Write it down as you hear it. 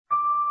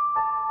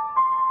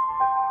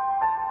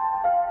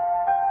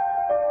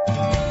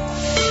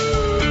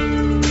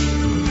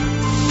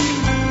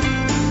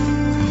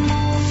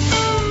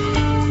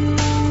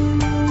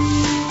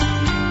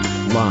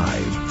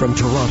From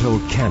Toronto,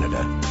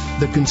 Canada,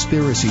 The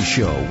Conspiracy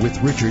Show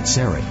with Richard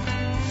Serrett.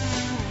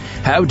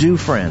 How do,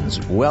 friends?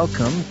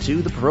 Welcome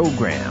to the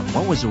program.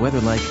 What was the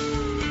weather like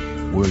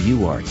where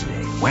you are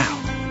today?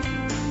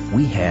 Wow.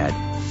 We had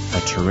a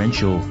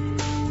torrential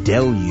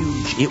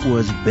deluge. It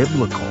was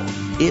biblical.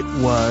 It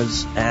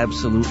was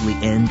absolutely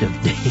end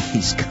of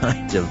days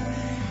kind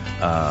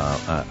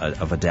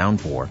of a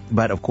downpour.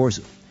 But of course,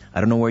 I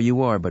don't know where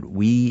you are, but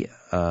we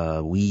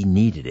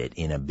needed it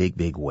in a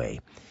big way.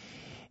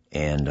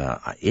 And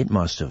it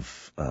must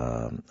have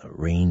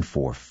rained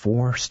for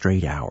 4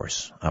 straight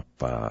hours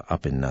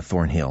up in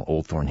Thornhill,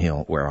 Old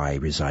Thornhill, where I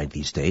reside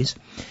these days.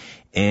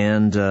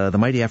 And the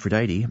mighty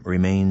Aphrodite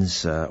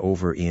remains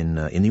over in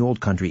the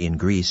old country in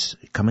Greece,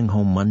 coming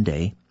home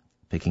Monday,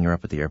 picking her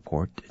up at the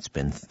airport. It's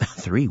been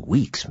 3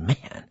 weeks,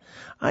 man.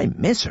 I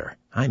miss her.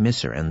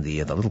 And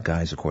the little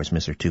guys, of course,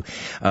 miss her too.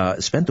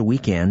 Spent the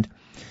weekend.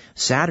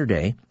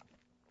 Saturday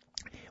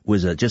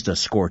was just a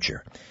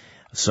scorcher.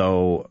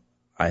 So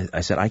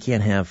I said, I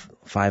can't have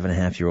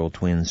 5.5-year-old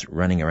twins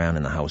running around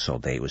in the house all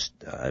day.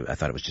 I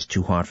thought it was just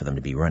too hot for them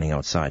to be running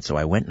outside. So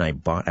I went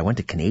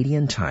to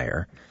Canadian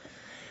Tire,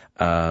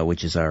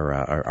 which is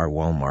our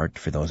Walmart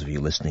for those of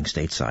you listening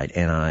stateside.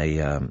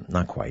 And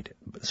not quite,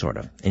 sort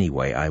of.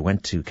 Anyway, I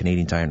went to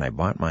Canadian Tire and I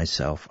bought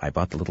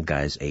the little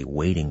guys a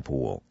wading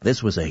pool.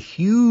 This was a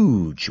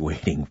huge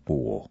wading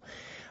pool.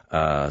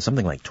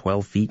 Something like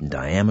 12 feet in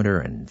diameter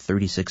and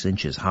 36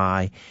 inches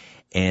high.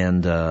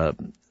 And,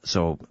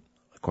 so,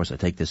 of course, I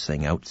take this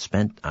thing out,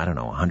 spent, I don't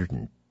know,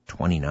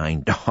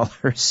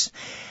 $129.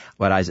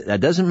 But I said, that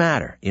doesn't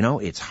matter. You know,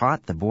 it's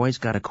hot. The boys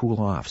got to cool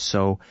off.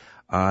 So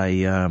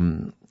I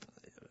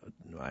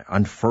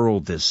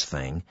unfurled this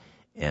thing,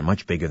 and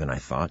much bigger than I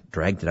thought,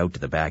 dragged it out to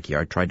the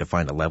backyard, tried to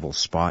find a level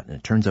spot, and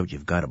it turns out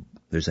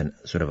there's an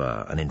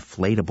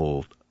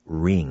inflatable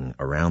ring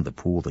around the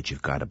pool that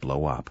you've got to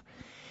blow up.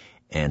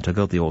 And took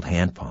out the old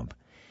hand pump.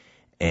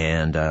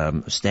 And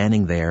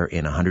standing there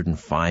in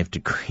 105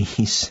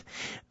 degrees,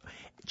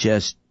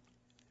 just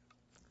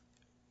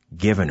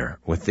giving her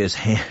with this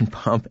hand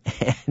pump.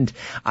 And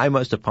I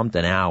must have pumped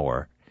an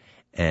hour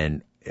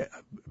and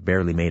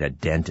barely made a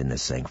dent in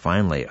this thing.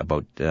 Finally,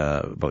 about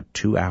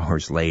 2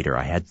 hours later,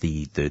 I had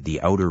the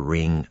outer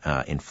ring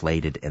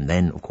inflated, and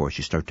then, of course,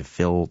 you start to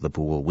fill the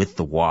pool with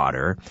the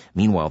water.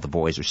 Meanwhile, the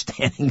boys are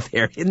standing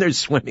there in their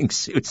swimming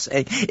suits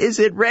saying, "Is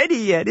it ready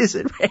yet? Is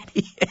it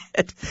ready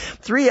yet?"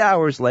 3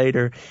 hours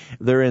later,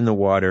 they're in the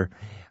water,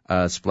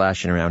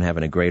 splashing around,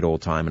 having a great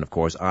old time, and of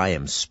course, I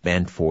am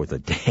spent for the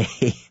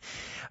day.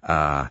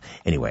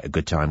 Anyway, a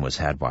good time was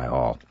had by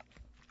all.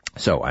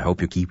 So I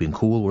hope you're keeping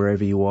cool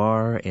wherever you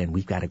are, and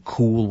we've got a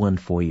cool one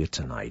for you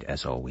tonight,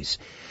 as always.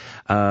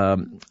 A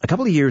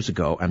couple of years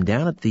ago, I'm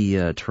down at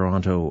the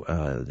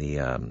Toronto,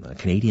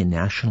 Canadian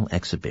National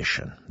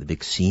Exhibition, the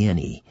big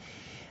CNE,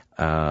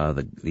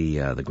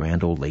 the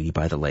Grand Old Lady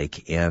by the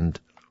Lake, and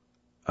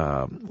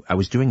I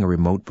was doing a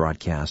remote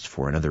broadcast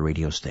for another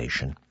radio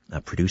station,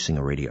 producing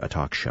a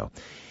talk show,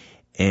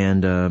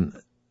 and a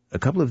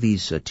couple of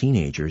these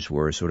teenagers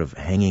were sort of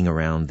hanging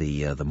around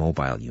the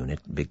mobile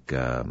unit, big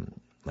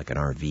like an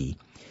RV,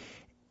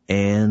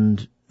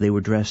 and they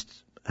were dressed,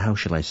 how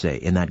shall I say,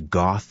 in that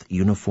goth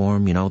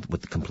uniform, you know,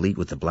 complete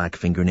with the black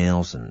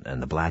fingernails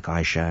and the black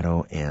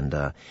eyeshadow,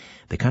 and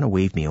they kind of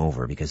waved me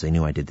over because they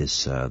knew I did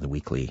this the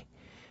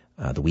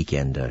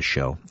weekend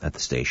show at the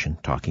station,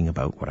 talking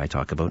about what I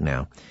talk about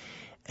now,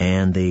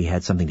 and they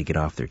had something to get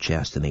off their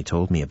chest, and they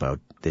told me about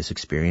this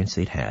experience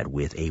they'd had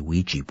with a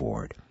Ouija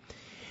board.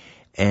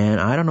 And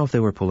I don't know if they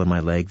were pulling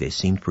my leg. They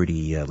seemed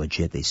pretty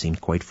legit. They seemed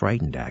quite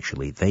frightened,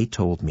 actually. They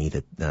told me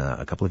that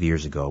a couple of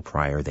years ago,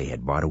 prior, they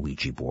had bought a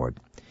Ouija board.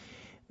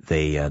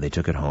 They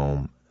took it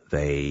home.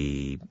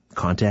 They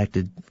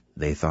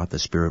thought the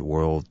spirit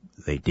world.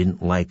 They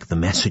didn't like the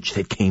message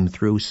that came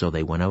through, so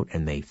they went out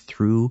and they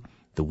threw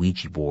the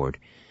Ouija board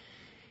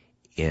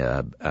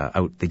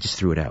out. They just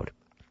threw it out.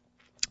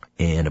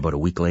 And about a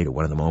week later,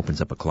 one of them opens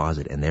up a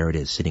closet, and there it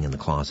is, sitting in the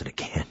closet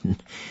again.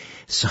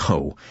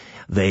 So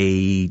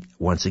they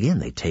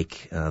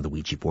take the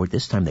Ouija board.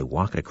 This time they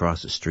walk it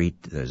across the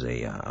street. There's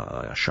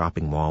a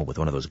shopping mall with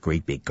one of those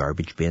great big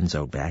garbage bins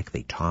out back.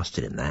 They tossed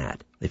it in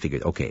that. They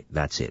figured, okay,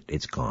 that's it.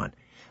 It's gone.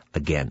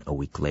 Again, a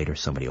week later,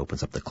 somebody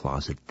opens up the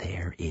closet.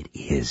 There it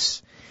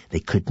is. They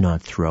could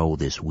not throw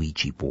this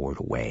Ouija board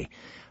away.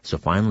 So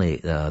finally,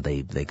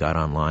 they got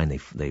online.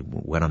 They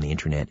went on the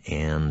internet,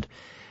 and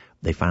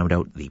they found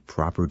out the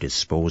proper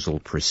disposal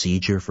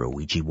procedure for a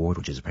Ouija board,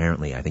 which is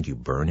apparently, I think you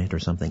burn it or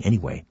something.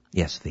 Anyway,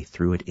 yes, they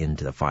threw it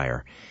into the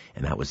fire,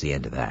 and that was the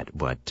end of that.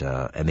 But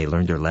and they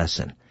learned their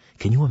lesson.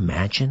 Can you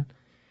imagine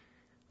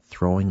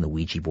throwing the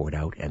Ouija board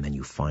out, and then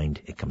you find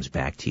it comes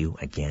back to you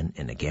again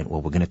and again?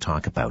 Well, we're going to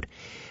talk about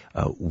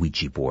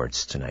Ouija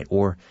boards tonight,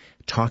 or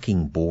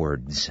talking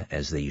boards,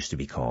 as they used to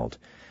be called.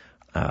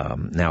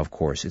 Now, of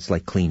course, it's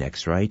like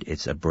Kleenex, right?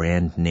 It's a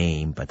brand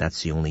name, but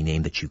that's the only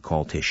name that you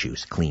call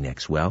tissues,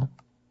 Kleenex. Well,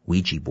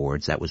 Ouija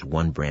boards, that was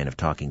one brand of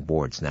talking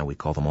boards. Now we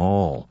call them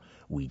all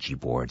Ouija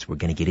boards. We're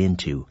going to get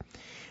into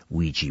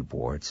Ouija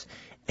boards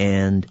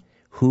and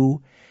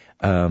who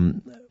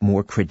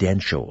more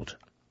credentialed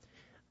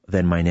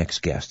than my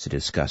next guest to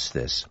discuss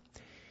this.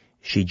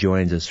 She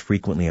joins us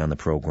frequently on the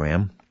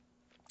program.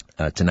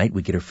 Tonight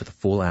we get her for the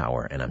full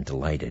hour, and I'm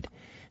delighted.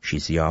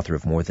 She's the author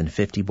of more than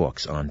 50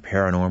 books on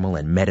paranormal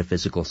and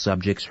metaphysical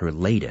subjects. Her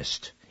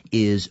latest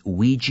is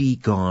Ouija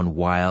Gone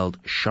Wild,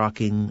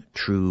 Shocking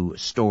True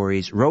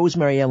Stories.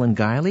 Rosemary Ellen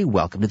Guiley,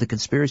 welcome to the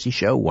Conspiracy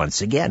Show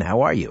once again.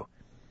 How are you?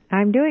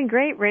 I'm doing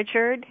great,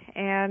 Richard,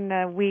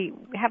 and we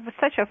have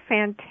such a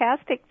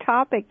fantastic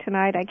topic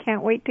tonight. I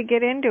can't wait to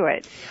get into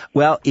it.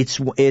 Well, it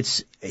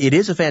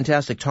is a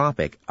fantastic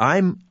topic.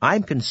 I'm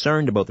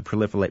concerned about the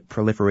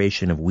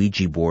proliferation of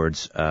Ouija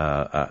boards,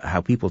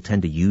 how people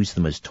tend to use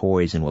them as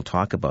toys, and we'll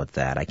talk about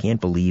that. I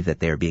can't believe that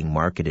they're being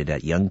marketed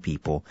at young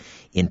people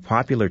in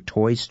popular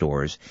toy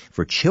stores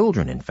for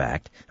children, in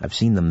fact. I've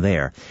seen them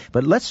there.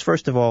 But let's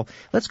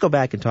go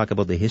back and talk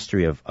about the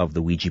history of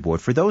the Ouija board.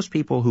 For those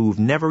people who've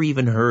never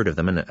even heard of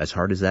them, and as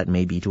hard as that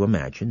may be to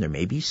imagine, there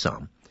may be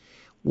some.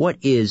 They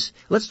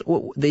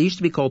used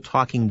to be called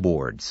talking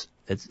boards.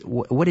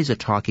 What is a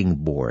talking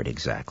board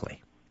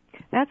exactly?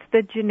 That's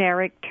the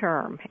generic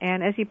term.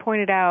 And as you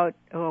pointed out,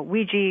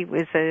 Ouija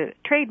is a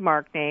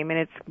trademark name, and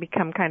it's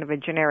become kind of a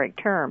generic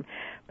term.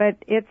 But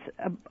it's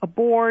a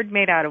board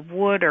made out of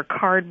wood or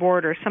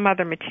cardboard or some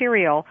other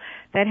material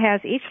that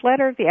has each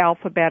letter of the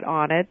alphabet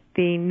on it,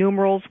 the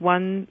numerals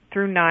 1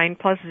 through 9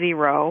 plus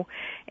 0,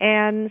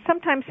 and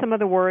sometimes some of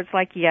the words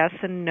like yes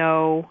and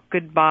no,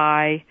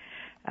 goodbye,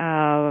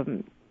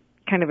 kind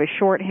of a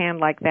shorthand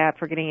like that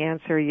for getting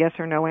yes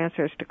or no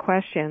answers to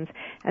questions.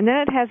 And then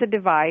it has a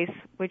device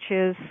which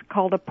is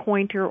called a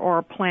pointer or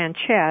a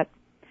planchette,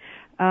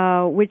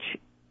 which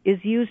is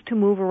used to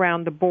move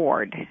around the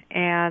board.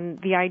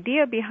 And the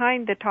idea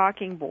behind the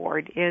talking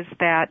board is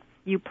that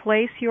you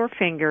place your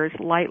fingers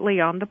lightly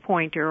on the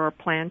pointer or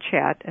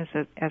planchette, as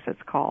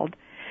it's called,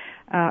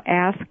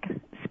 ask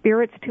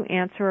spirits to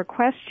answer a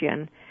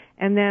question,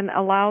 and then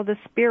allow the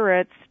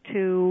spirits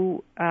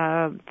to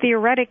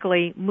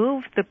theoretically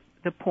move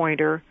the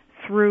pointer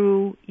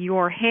through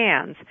your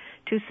hands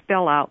to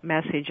spell out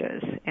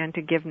messages and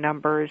to give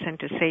numbers and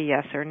to say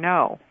yes or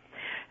no.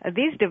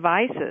 These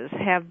devices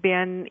have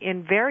been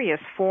in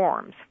various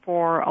forms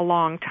for a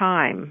long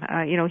time.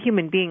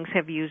 Human beings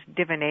have used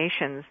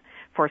divinations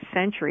for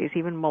centuries,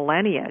 even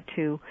millennia,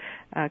 to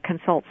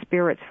consult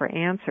spirits for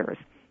answers.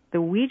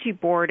 The Ouija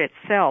board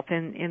itself,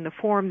 in the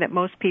form that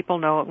most people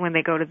know it when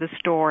they go to the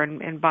store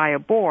and buy a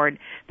board,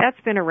 that's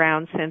been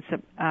around since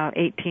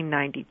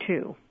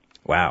 1892.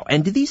 Wow.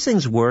 And do these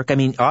things work? I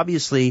mean,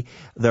 obviously,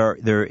 there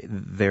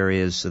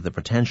is the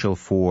potential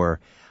for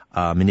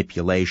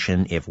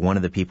manipulation if one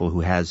of the people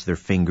who has their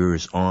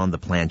fingers on the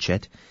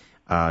planchette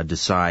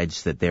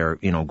decides that they're,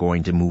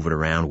 going to move it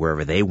around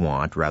wherever they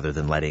want rather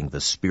than letting the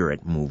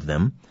spirit move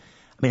them.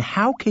 I mean,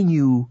 how can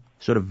you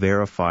sort of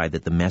verify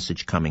that the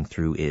message coming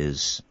through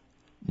is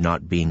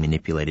not being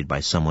manipulated by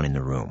someone in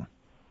the room?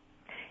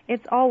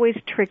 It's always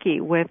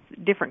tricky with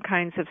different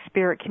kinds of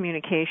spirit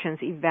communications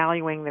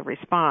evaluating the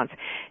response.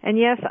 And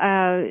yes,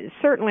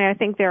 certainly I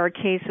think there are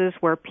cases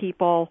where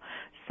people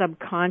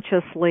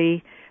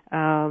subconsciously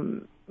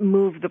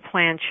move the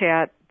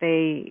planchette.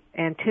 They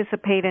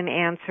anticipate an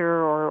answer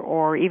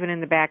or even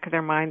in the back of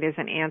their mind there's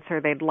an answer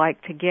they'd like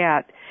to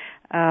get.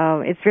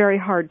 It's very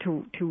hard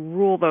to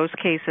rule those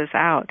cases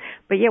out.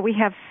 But yet we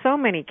have so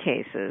many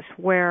cases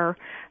where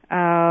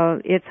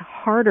it's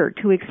harder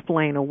to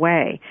explain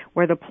away,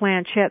 where the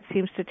planchette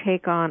seems to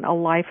take on a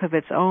life of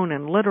its own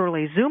and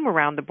literally zoom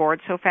around the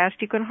board so fast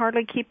you can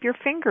hardly keep your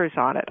fingers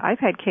on it. I've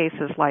had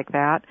cases like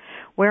that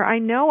where I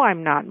know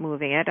I'm not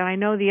moving it, and I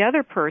know the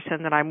other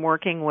person that I'm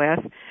working with,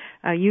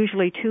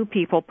 usually two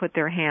people put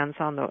their hands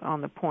on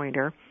the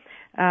pointer.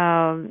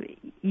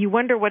 You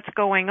wonder what's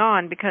going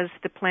on because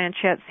the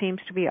planchette seems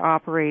to be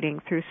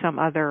operating through some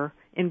other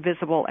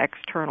invisible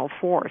external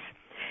force.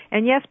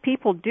 And yes,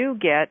 people do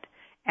get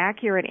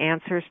accurate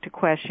answers to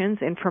questions,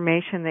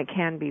 information that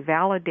can be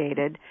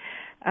validated.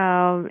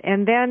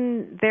 And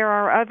then there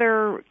are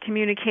other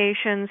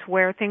communications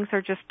where things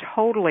are just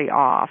totally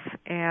off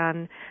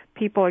and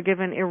people are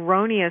given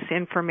erroneous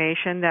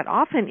information that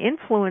often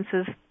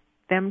influences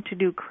them to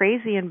do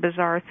crazy and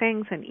bizarre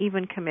things and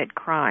even commit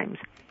crimes.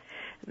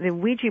 The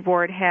Ouija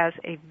board has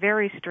a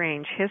very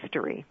strange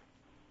history.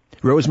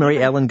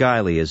 Rosemary Ellen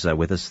Guiley is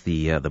with us.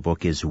 The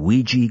book is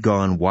Ouija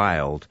Gone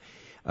Wild,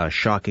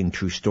 Shocking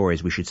True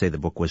Stories. We should say the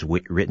book was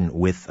written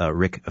with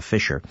Rick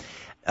Fisher.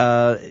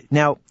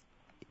 Now,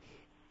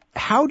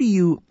 how do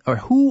you, or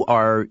who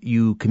are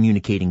you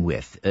communicating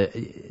with?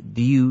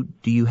 Do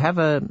you have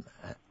a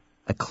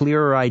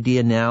clearer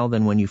idea now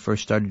than when you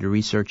first started to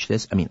research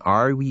this? I mean,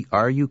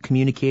 are you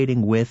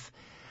communicating with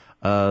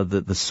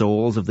the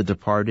souls of the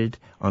departed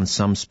on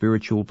some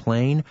spiritual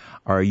plane?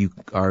 Are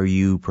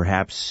you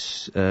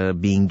perhaps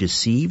being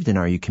deceived, and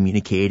are you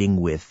communicating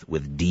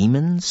with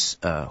demons?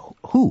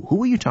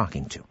 Who are you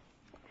talking to?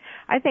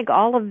 I think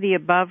all of the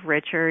above,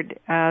 Richard.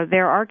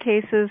 There are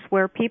cases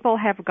where people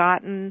have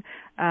gotten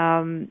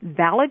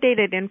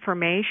validated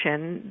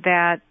information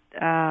that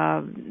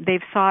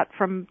they've sought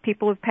from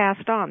people who've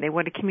passed on. They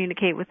want to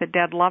communicate with a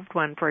dead loved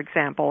one, for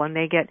example, and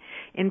they get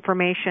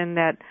information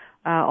that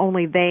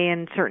only they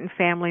and certain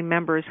family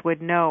members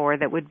would know, or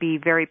that would be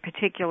very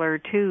particular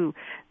to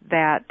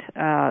that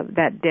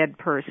dead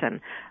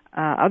person.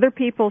 Other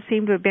people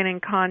seem to have been in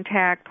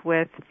contact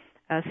with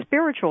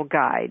spiritual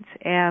guides,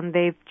 and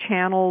they've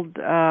channeled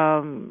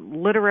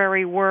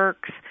literary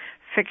works,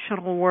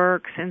 fictional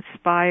works,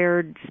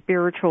 inspired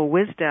spiritual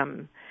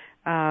wisdom,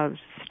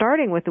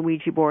 starting with the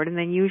Ouija board and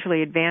then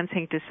usually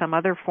advancing to some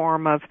other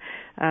form of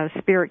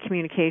spirit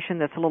communication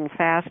that's a little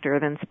faster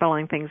than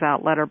spelling things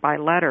out letter by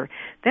letter.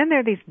 Then there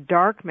are these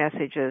dark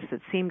messages that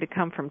seem to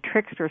come from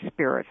trickster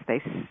spirits.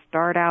 They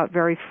start out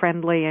very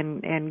friendly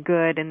and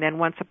good, and then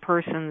once a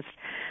person's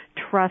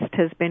trust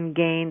has been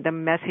gained, the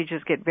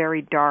messages get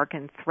very dark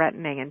and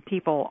threatening, and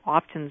people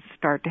often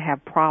start to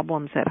have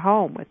problems at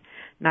home with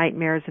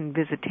nightmares and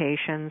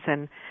visitations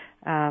and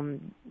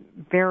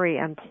very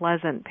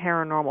unpleasant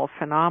paranormal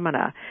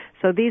phenomena.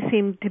 So these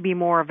seem to be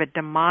more of a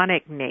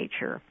demonic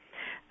nature.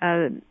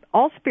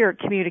 All spirit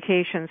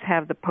communications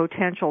have the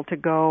potential to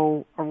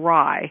go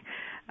awry.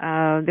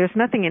 There's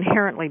nothing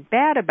inherently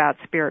bad about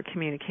spirit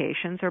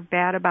communications or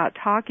bad about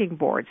talking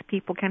boards.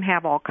 People can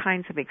have all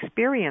kinds of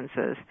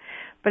experiences,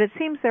 but it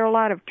seems there are a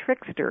lot of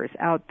tricksters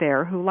out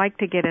there who like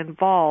to get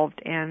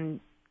involved and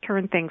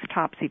turn things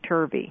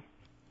topsy-turvy.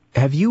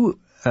 Have you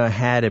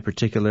had a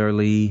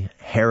particularly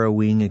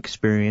harrowing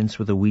experience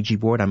with a Ouija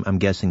board? I'm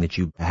guessing that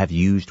you have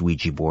used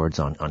Ouija boards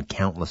on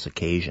countless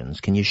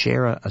occasions. Can you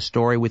share a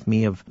story with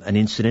me of an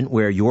incident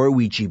where your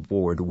Ouija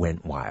board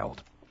went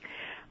wild?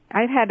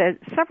 I've had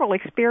several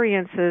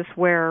experiences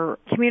where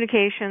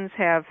communications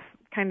have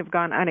kind of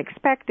gone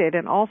unexpected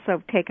and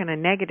also taken a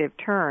negative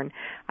turn.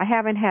 I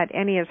haven't had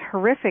any as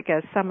horrific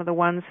as some of the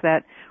ones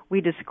that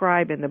we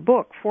describe in the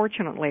book,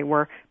 fortunately,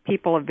 where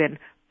people have been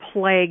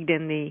plagued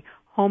in the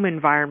home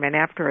environment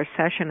after a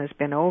session has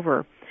been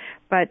over.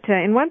 But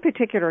in one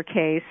particular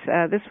case,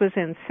 this was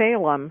in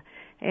Salem,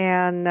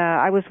 and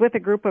I was with a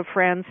group of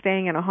friends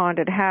staying in a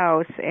haunted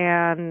house,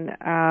 and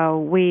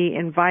we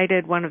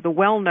invited one of the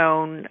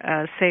well-known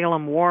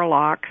Salem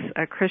warlocks,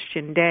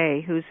 Christian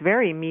Day, who's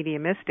very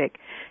mediumistic,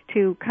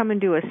 to come and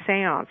do a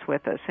seance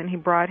with us. And he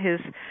brought his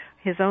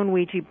own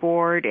Ouija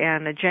board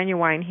and a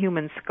genuine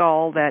human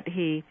skull that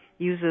he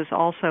uses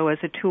also as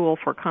a tool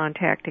for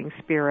contacting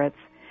spirits.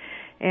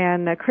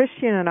 And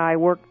Christian and I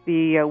worked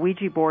the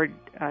Ouija board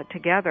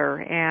together,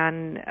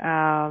 and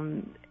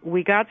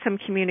we got some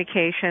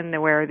communication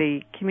where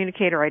the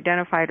communicator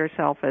identified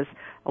herself as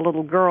a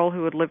little girl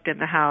who had lived in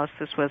the house.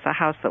 This was a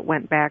house that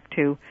went back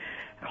to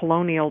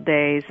colonial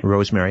days.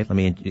 Rosemary, let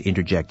me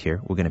interject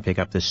here. We're going to pick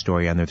up this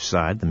story on the other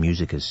side. The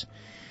music is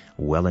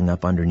welling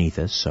up underneath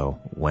us, so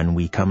when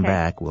we come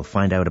back, we'll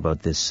find out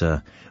about this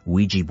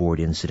Ouija board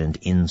incident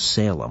in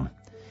Salem.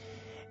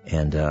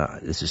 And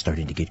this is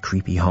starting to get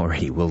creepy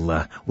already.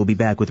 We'll be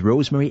back with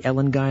Rosemary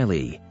Ellen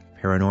Guiley,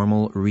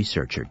 paranormal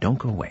researcher. Don't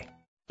go away.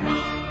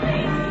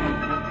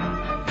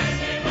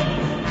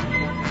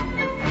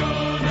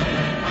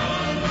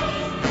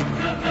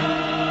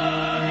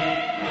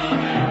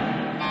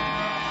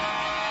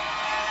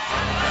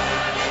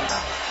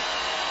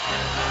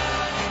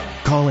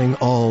 Calling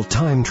all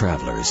time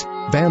travelers,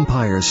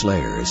 vampire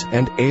slayers,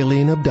 and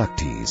alien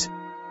abductees.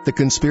 The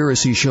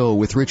Conspiracy Show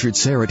with Richard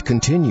Serrett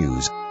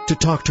continues. To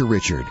talk to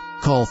Richard,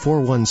 call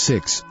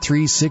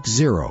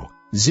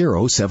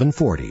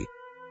 416-360-0740.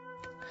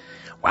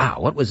 Wow,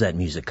 what was that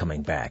music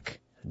coming back?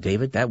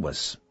 David, that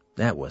was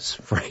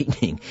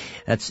frightening.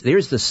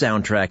 There's the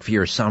soundtrack for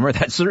your summer.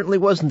 That certainly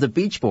wasn't the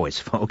Beach Boys,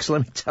 folks,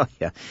 let me tell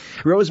you.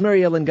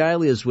 Rosemary Ellen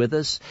Guiley is with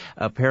us,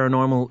 a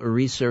paranormal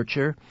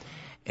researcher.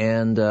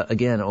 And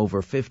again,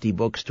 over 50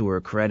 books to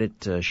her credit.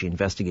 She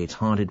investigates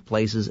haunted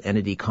places,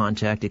 entity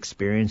contact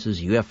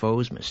experiences,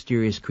 UFOs,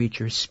 mysterious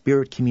creatures,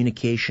 spirit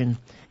communication,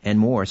 and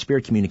more.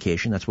 Spirit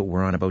communication, that's what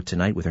we're on about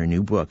tonight with her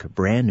new book,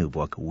 brand new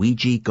book,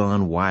 Ouija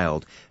Gone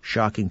Wild,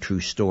 Shocking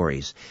True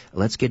Stories.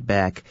 Let's get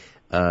back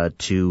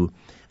to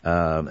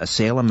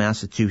Salem,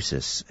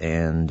 Massachusetts,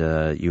 and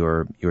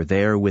you're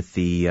there with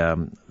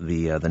the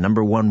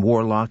number one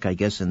warlock, I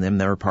guess, in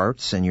their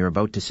parts, and you're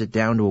about to sit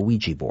down to a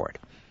Ouija board.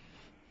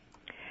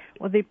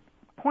 Well, the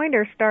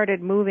pointer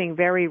started moving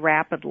very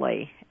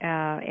rapidly,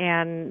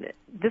 and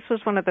this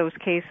was one of those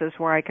cases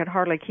where I could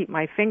hardly keep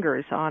my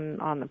fingers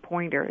on the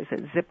pointer as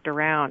it zipped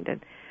around.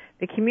 And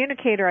the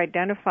communicator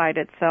identified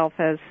itself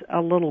as a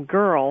little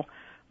girl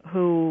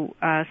who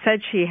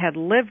said she had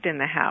lived in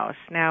the house.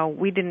 Now,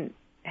 we didn't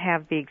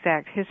have the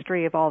exact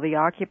history of all the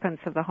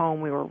occupants of the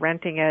home. We were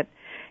renting it.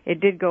 It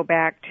did go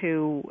back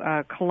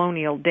to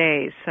colonial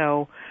days,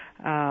 so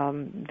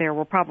there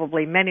were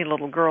probably many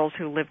little girls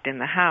who lived in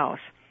the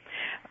house.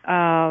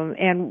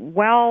 And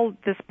while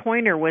this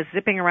pointer was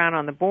zipping around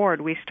on the board,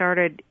 we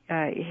started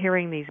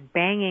hearing these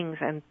bangings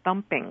and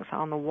thumpings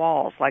on the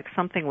walls, like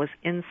something was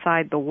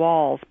inside the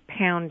walls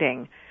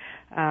pounding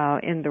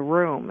in the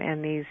room.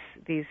 And these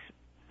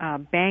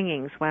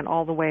bangings went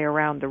all the way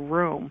around the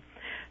room.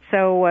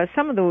 So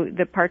some of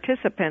the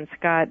participants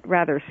got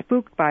rather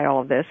spooked by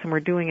all of this, and we're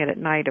doing it at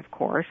night, of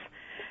course.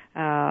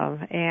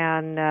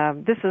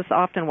 This is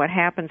often what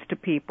happens to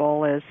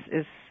people is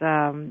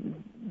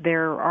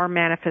there are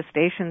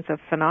manifestations of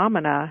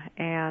phenomena,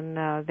 and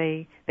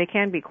they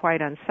can be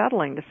quite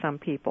unsettling to some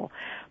people.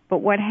 But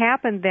what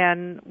happened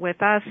then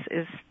with us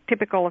is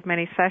typical of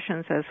many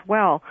sessions as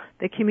well.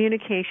 The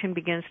communication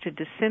begins to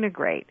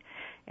disintegrate,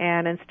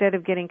 and instead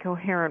of getting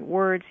coherent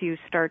words, you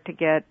start to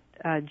get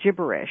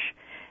gibberish.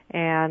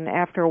 And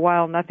after a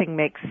while, nothing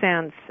makes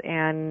sense,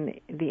 and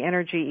the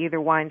energy either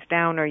winds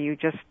down or you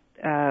just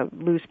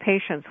lose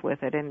patience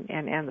with it and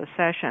end the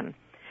session.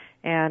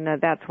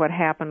 And that's what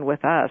happened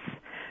with us.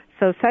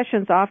 So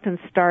sessions often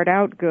start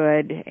out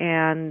good,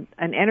 and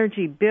an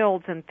energy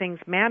builds and things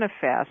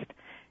manifest,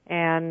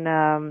 and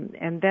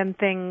then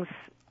things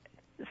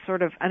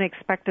sort of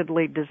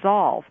unexpectedly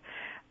dissolve.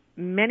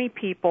 Many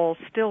people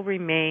still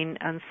remain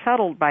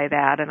unsettled by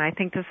that, and I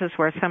think this is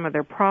where some of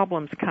their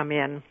problems come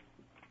in.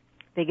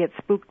 They get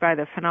spooked by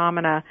the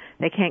phenomena.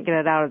 They can't get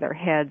it out of their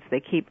heads. They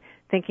keep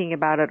thinking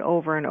about it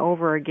over and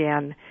over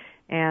again,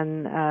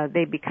 and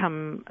they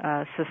become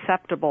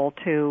susceptible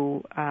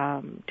to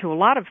a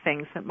lot of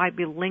things that might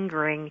be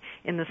lingering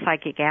in the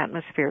psychic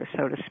atmosphere,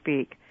 so to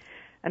speak.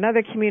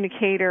 Another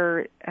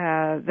communicator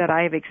that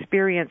I have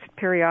experienced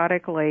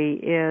periodically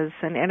is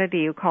an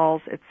entity who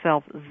calls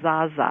itself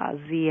Zaza,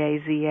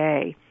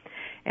 Z-A-Z-A.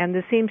 And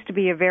this seems to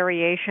be a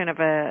variation of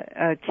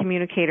a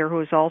communicator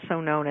who is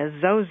also known as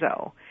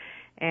Zozo.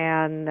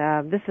 And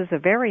this is a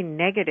very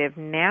negative,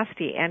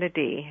 nasty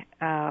entity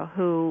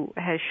who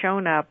has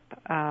shown up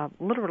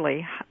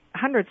literally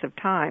hundreds of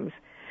times.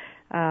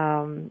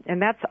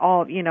 And that's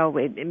all,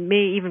 it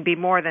may even be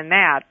more than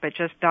that, but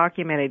just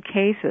documented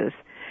cases.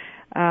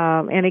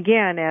 And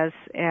again, as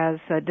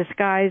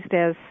disguised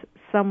as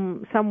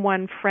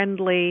someone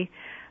friendly,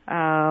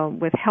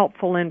 with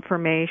helpful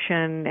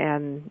information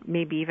and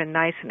maybe even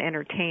nice and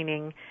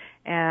entertaining,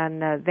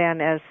 and then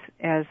as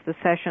the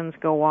sessions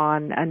go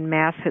on,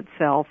 unmasks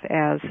itself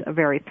as a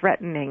very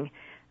threatening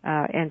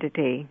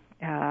entity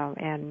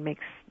and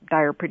makes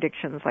dire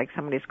predictions like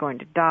somebody's going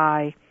to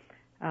die,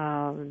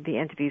 the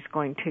entity's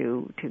going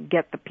to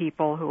get the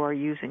people who are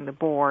using the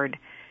board,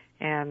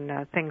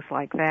 and things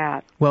like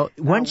that. Well,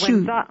 once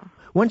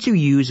you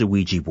use a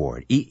Ouija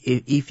board,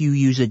 if you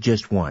use it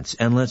just once,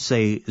 and let's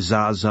say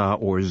Zaza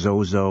or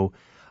Zozo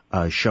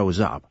shows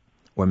up,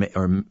 or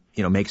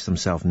makes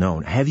themselves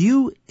known, have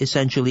you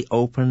essentially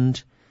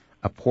opened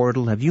a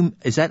portal?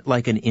 Is that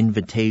like an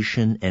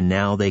invitation, and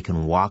now they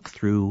can walk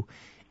through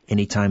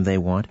anytime they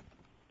want?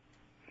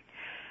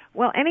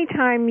 Well,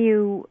 anytime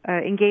you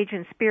engage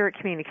in spirit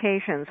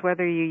communications,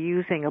 whether you're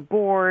using a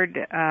board,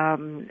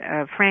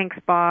 a Frank's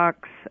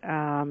box,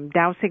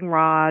 dowsing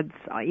rods,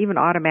 even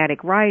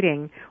automatic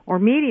writing, or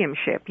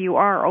mediumship, you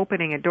are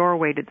opening a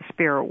doorway to the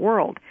spirit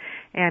world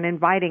and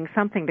inviting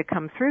something to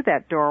come through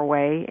that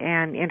doorway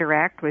and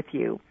interact with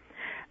you.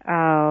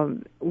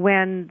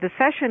 When the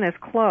session is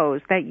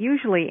closed, that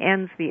usually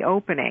ends the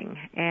opening,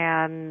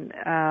 and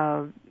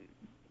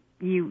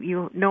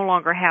you no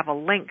longer have a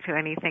link to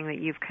anything that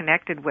you've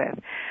connected with.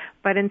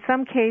 But in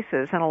some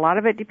cases, and a lot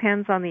of it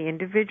depends on the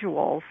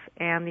individuals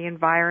and the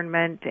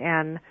environment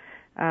and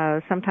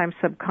sometimes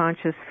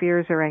subconscious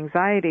fears or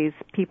anxieties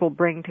people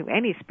bring to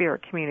any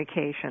spirit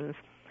communications,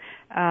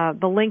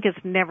 the link is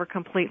never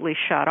completely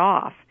shut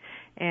off.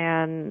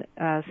 And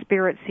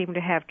spirits seem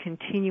to have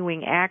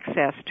continuing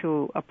access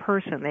to a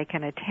person. They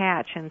can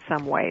attach in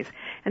some ways.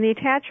 And the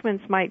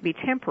attachments might be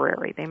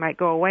temporary. They might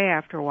go away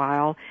after a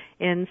while.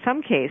 In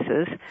some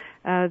cases,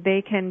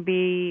 they can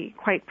be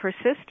quite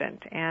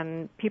persistent,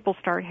 and people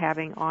start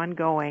having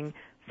ongoing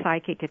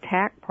psychic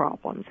attack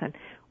problems. And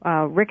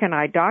Rick and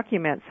I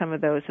document some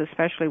of those,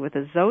 especially with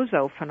the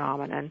Zozo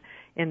phenomenon,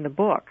 in the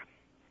book.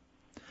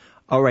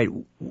 All right.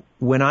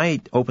 When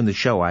I opened the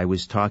show, I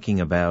was talking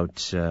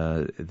about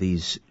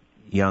these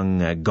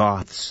young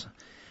goths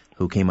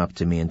who came up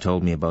to me and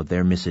told me about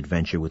their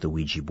misadventure with the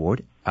Ouija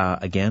board.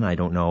 Again, I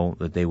don't know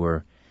that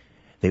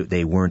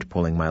they weren't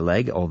pulling my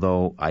leg,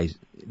 although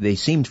they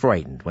seemed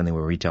frightened when they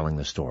were retelling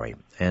the story.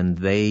 And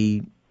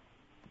they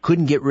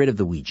couldn't get rid of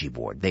the Ouija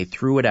board. They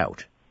threw it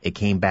out. It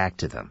came back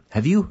to them.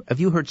 Have you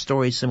heard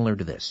stories similar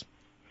to this?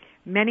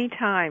 Many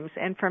times,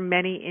 and from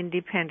many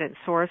independent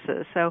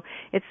sources. So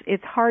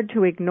it's hard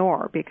to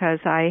ignore because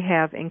I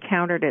have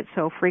encountered it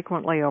so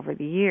frequently over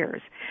the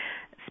years.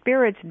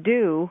 Spirits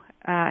do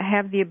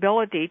have the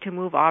ability to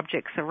move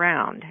objects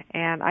around,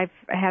 and I've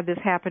had this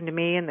happen to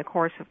me in the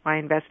course of my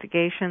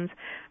investigations.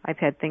 I've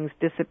had things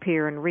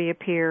disappear and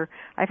reappear.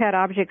 I've had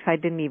objects I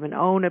didn't even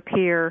own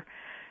appear,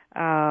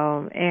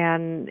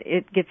 and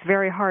it gets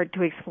very hard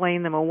to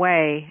explain them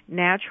away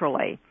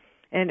naturally.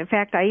 And in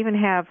fact, I even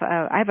have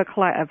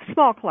a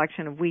small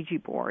collection of Ouija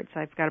boards.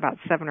 I've got about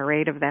 7 or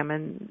 8 of them,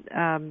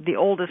 and the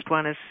oldest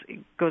one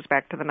goes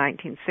back to the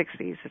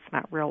 1960s. It's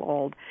not real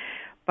old.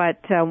 But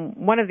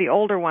one of the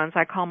older ones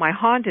I call my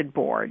haunted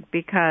board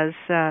because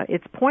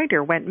its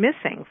pointer went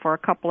missing for a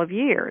couple of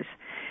years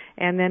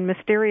and then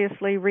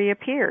mysteriously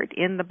reappeared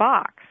in the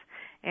box.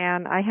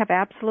 and I have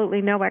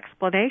absolutely no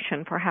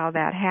explanation for how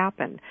that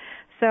happened.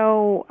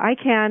 So I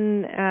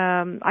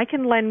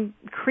can lend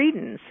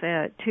credence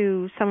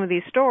to some of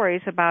these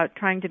stories about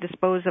trying to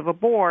dispose of a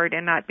board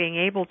and not being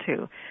able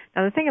to.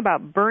 Now, the thing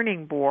about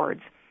burning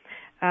boards,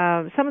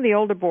 some of the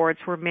older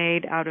boards were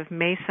made out of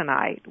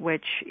masonite,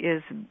 which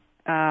is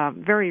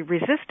very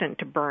resistant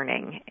to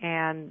burning,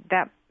 and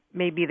that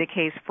may be the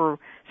case for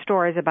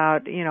stories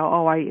about,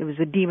 it was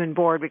a demon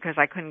board because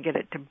I couldn't get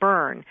it to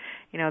burn,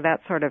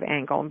 that sort of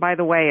angle. And by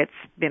the way, it's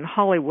been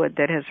Hollywood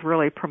that has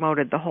really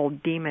promoted the whole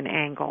demon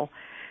angle.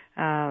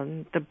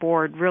 The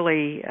board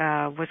really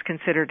was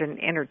considered an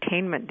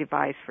entertainment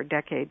device for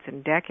decades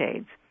and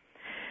decades.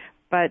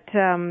 But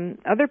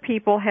other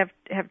people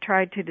have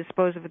tried to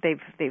dispose of it.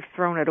 They've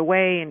thrown it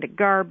away into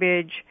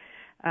garbage.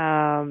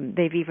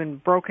 They've even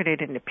broken it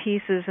into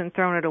pieces and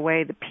thrown it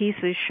away. The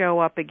pieces show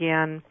up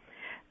again.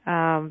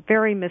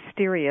 Very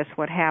mysterious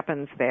what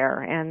happens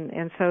there.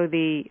 And so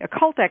the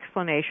occult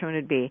explanation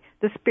would be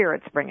the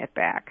spirits bring it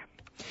back.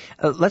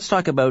 Let's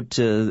talk about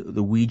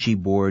the Ouija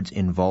board's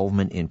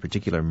involvement in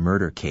particular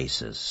murder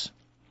cases.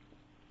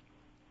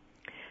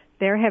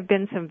 There have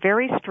been some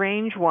very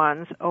strange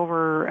ones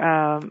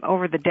over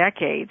the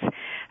decades,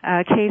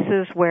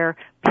 cases where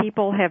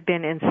people have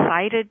been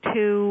incited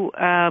to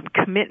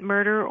commit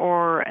murder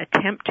or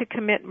attempt to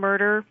commit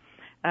murder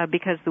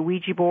because the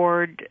Ouija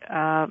board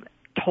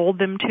told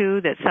them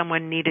to, that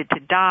someone needed to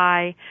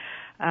die.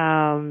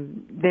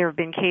 There have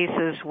been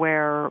cases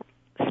where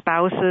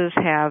spouses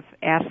have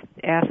asked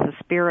the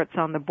spirits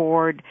on the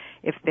board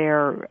if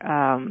their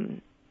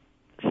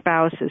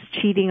spouse is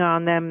cheating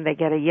on them. They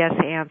get a yes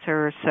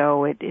answer,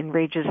 so it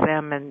enrages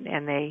them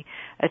and they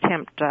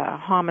attempt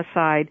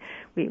homicide.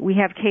 We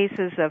have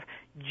cases of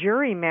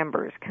jury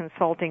members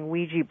consulting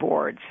Ouija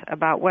boards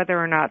about whether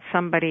or not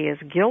somebody is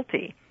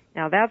guilty.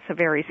 Now, that's a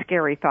very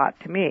scary thought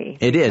to me.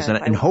 It is,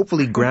 and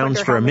hopefully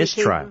grounds for a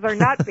mistrial. Cases are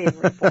not being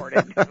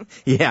reported.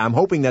 Yeah, I'm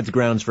hoping that's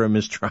grounds for a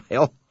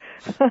mistrial.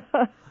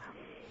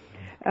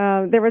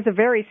 There was a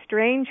very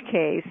strange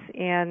case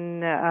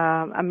in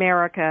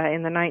America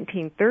in the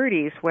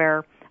 1930s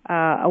where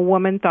a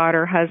woman thought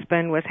her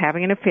husband was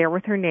having an affair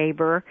with her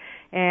neighbor,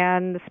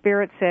 and the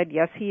spirit said,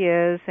 yes, he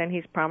is, and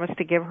he's promised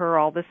to give her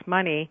all this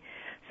money.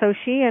 So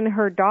she and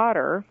her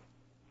daughter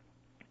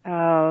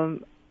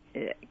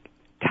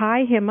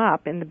tie him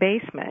up in the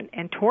basement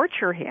and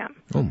torture him.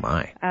 Oh,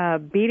 my.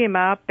 Beat him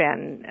up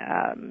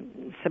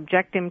and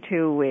subject him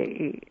to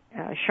a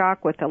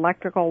shock with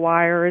electrical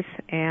wires,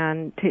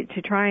 and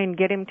to try and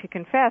get him to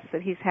confess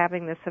that he's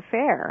having this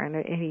affair. And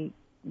he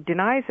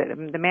denies it.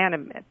 The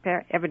man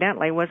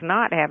evidently was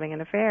not having an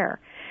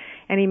affair.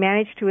 And he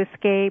managed to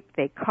escape.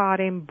 They caught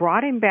him,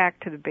 brought him back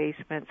to the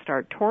basement,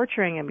 started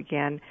torturing him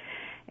again.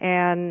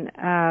 And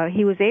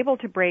he was able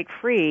to break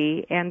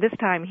free, and this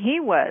time he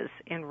was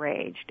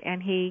enraged,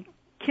 and he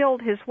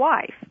killed his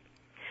wife.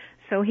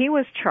 So he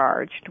was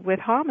charged with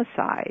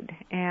homicide.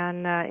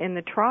 And in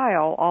the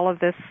trial, all of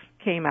this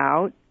came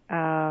out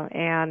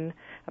and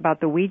about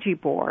the Ouija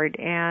board,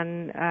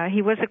 and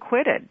he was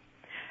acquitted.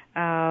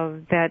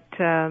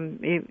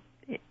 It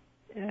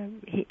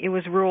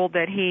was ruled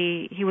that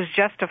he was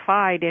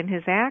justified in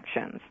his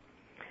actions.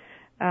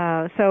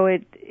 So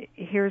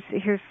here's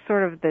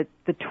sort of the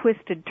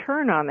twisted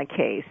turn on the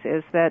case,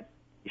 is that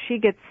she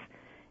gets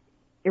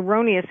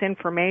erroneous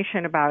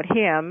information about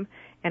him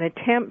and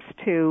attempts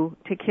to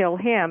kill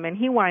him, and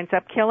he winds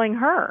up killing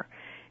her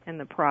in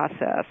the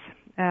process.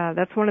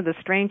 That's one of the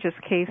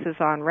strangest cases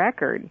on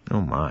record.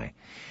 Oh, my.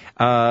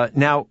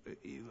 Now,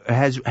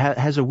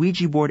 has a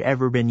Ouija board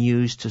ever been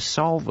used to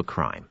solve a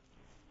crime?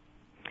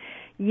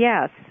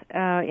 Yes.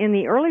 In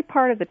the early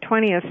part of the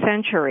 20th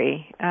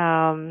century,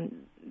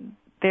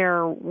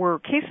 there were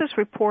cases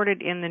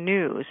reported in the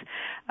news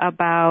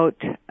about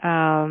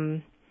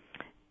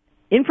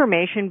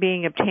information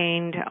being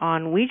obtained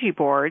on Ouija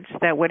boards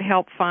that would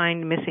help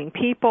find missing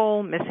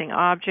people, missing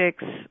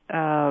objects,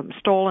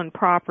 stolen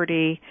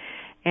property,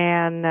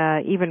 and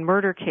even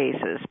murder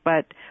cases.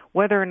 But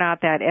whether or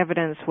not that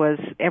evidence was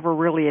ever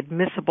really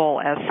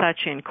admissible as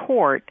such in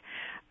court,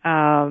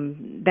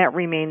 that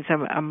remains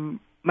a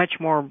much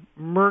more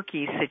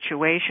murky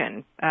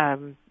situation.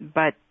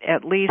 But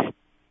at least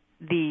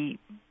the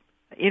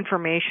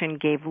information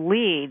gave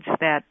leads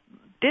that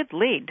did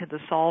lead to the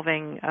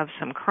solving of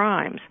some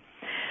crimes.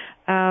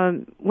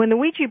 When the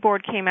Ouija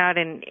board came out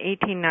in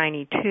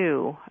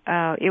 1892,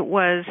 it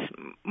was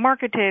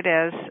marketed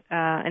as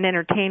an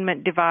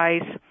entertainment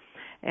device,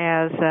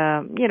 as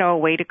a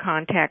way to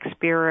contact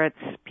spirits.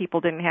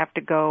 People didn't have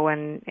to go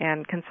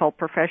and consult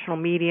professional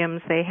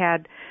mediums. They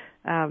had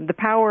the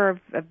power of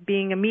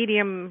being a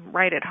medium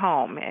right at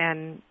home,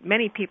 and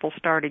many people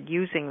started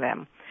using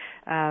them.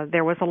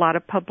 There was a lot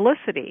of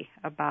publicity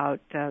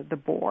about the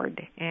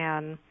board,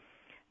 and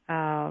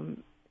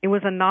it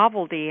was a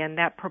novelty, and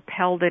that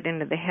propelled it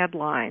into the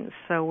headlines.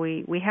 So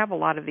we have a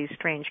lot of these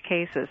strange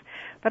cases.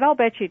 But I'll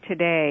bet you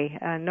today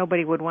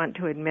nobody would want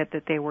to admit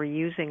that they were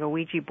using a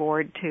Ouija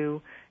board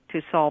to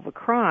solve a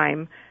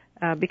crime.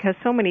 because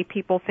so many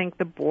people think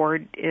the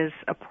board is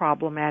a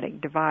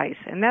problematic device.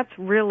 And that's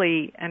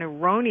really an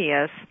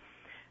erroneous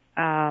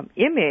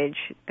image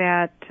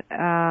that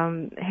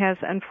has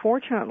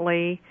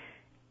unfortunately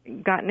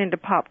gotten into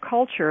pop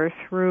culture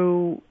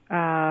through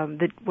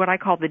what I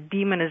call the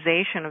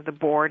demonization of the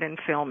board in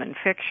film and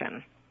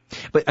fiction.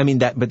 But I mean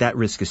that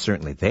risk is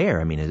certainly there.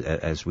 I mean,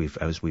 as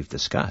we've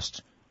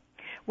discussed.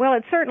 Well,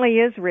 it certainly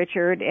is,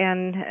 Richard,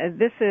 and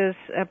this is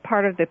a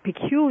part of the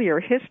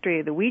peculiar history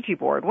of the Ouija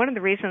board. One of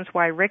the reasons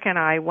why Rick and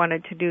I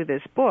wanted to do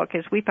this book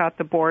is we thought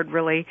the board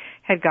really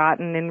had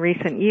gotten, in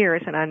recent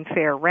years, an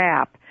unfair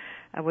rap,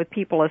 with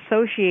people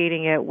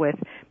associating it with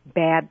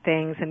bad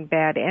things and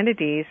bad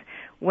entities,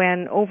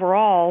 when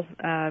overall,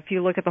 if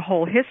you look at the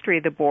whole history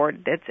of the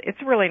board,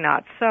 it's really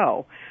not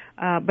so.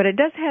 But it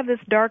does have this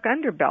dark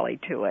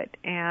underbelly to it,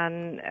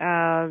 and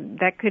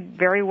that could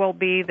very well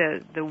be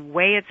the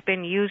way it's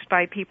been used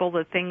by people,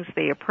 the things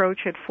they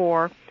approach it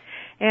for.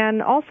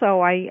 And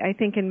also, I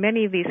think in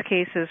many of these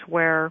cases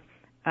where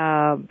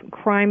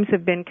crimes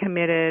have been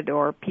committed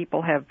or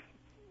people have,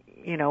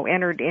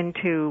 entered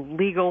into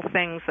legal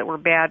things that were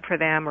bad for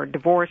them or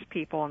divorced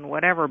people and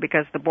whatever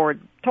because the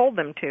board told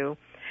them to,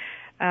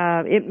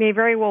 it may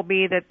very well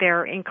be that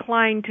they're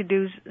inclined to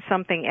do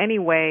something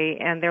anyway,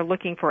 and they're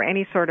looking for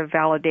any sort of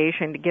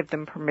validation to give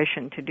them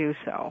permission to do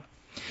so.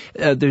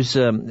 There's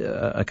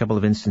a couple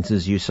of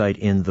instances you cite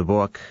in the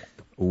book,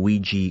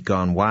 Ouija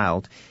Gone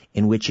Wild,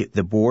 in which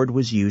the board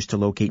was used to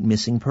locate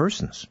missing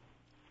persons.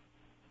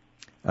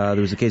 There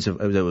was a case of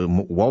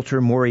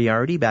Walter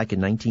Moriarty back in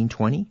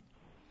 1920.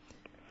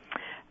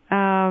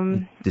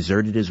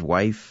 Deserted his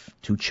wife,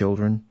 2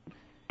 children.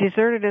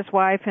 Deserted his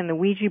wife, and the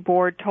Ouija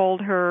board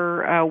told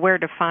her where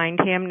to find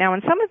him. Now,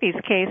 in some of these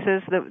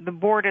cases, the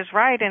board is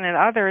right, and in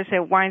others,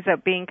 it winds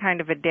up being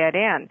kind of a dead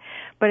end.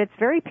 But it's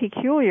very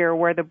peculiar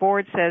where the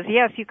board says,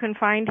 yes, you can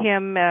find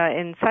him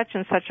in such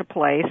and such a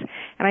place.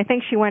 And I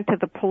think she went to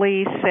the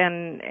police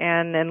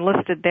and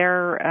enlisted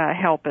their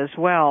help as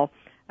well.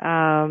 There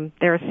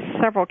are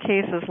several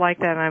cases like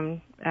that.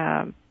 I'm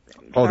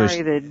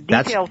sorry, the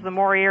details of the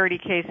Moriarty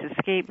case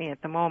escape me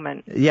at the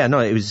moment. Yeah, no,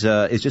 it's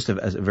just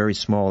a very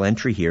small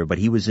entry here, but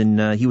he was in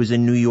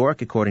New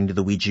York, according to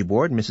the Ouija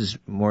board. Mrs.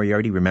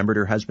 Moriarty remembered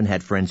her husband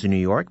had friends in New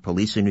York.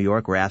 Police in New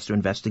York were asked to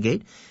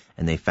investigate,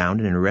 and they found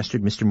and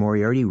arrested Mr.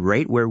 Moriarty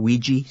right where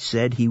Ouija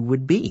said he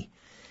would be.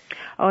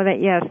 Oh,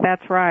 yes,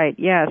 that's right.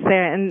 Yes,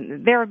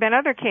 and there have been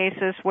other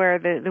cases where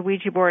the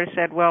Ouija board has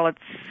said, well, it's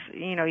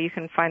you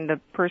can find the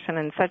person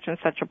in such and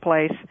such a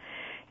place,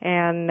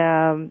 and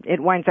it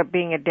winds up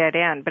being a dead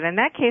end. But in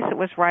that case, it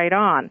was right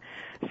on.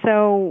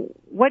 So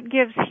what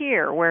gives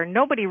here, where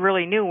nobody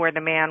really knew where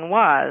the man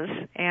was,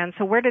 and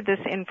so where did this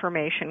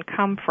information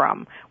come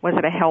from? Was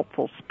it a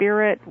helpful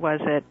spirit?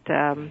 Was it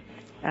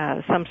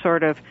some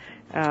sort of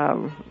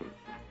data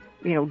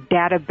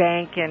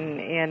bank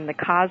in the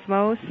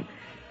cosmos?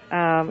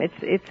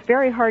 It's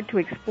very hard to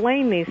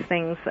explain these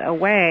things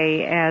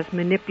away as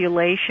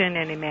manipulation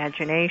and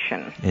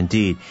imagination.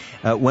 Indeed.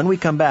 When we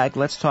come back,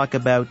 let's talk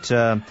about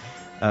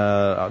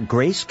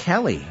Grace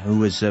Kelly,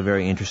 who is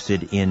very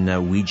interested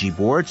in Ouija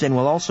boards, and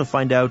we'll also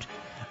find out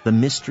the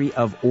mystery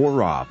of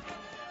Orob.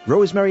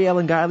 Rosemary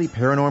Ellen Guiley,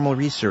 paranormal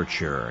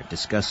researcher,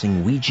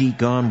 discussing Ouija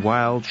Gone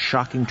Wild,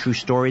 shocking true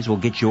stories. We'll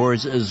get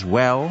yours as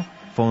well.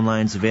 Phone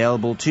lines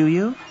available to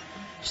you.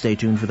 Stay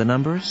tuned for the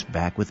numbers.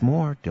 Back with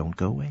more. Don't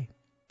go away.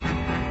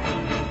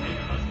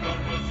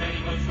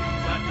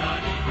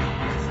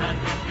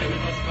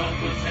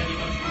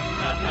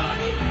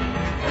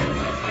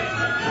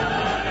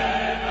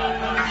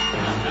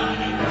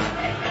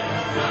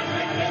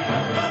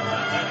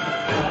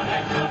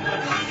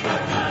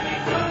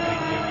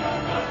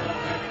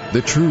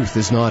 The truth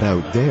is not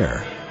out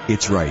there.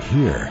 It's right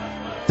here.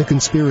 The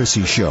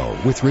Conspiracy Show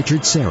with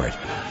Richard Serrett.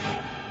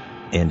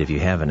 And if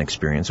you have an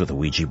experience with a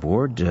Ouija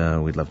board,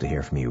 we'd love to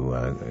hear from you.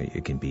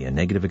 It can be a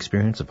negative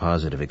experience, a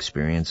positive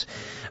experience.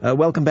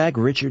 Welcome back.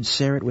 Richard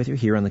Serrett with you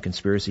here on The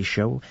Conspiracy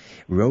Show.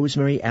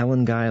 Rosemary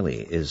Ellen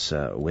Guiley is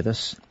with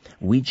us.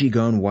 Ouija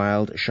Gone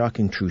Wild,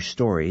 Shocking True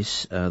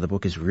Stories. The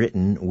book is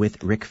written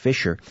with Rick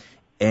Fisher.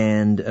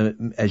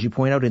 And as you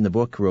point out in the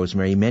book,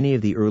 Rosemary, many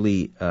of the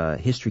early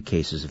history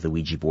cases of the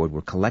Ouija board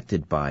were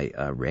collected by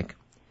Rick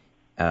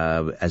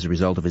as a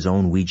result of his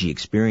own Ouija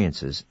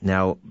experiences.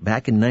 Now,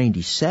 back in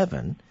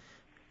 1997,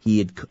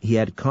 he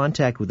had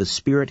contact with a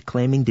spirit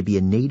claiming to be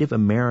a Native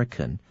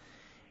American,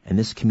 and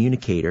this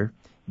communicator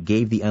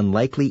gave the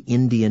unlikely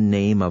Indian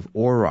name of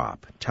Orob.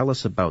 Tell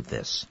us about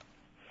this.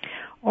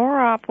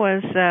 Orob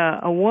was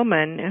a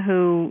woman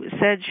who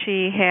said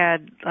she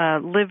had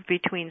lived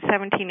between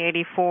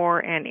 1784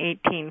 and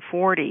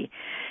 1840.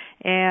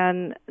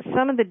 And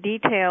some of the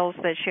details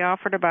that she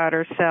offered about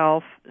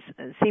herself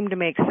seemed to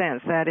make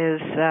sense. That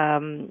is,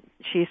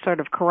 she sort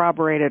of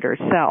corroborated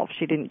herself.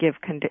 She didn't give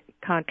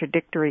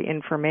contradictory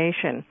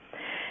information.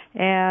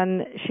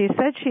 And she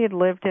said she had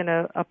lived in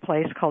a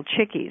place called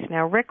Chickies.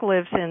 Now, Rick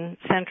lives in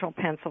central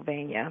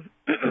Pennsylvania.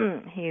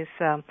 He's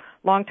a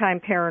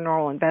longtime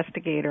paranormal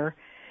investigator,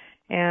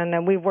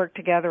 and we've worked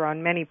together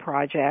on many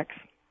projects.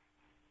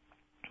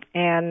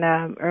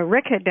 And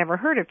Rick had never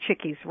heard of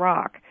Chickies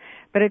Rock,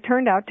 but it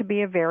turned out to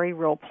be a very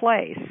real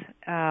place,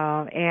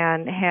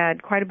 and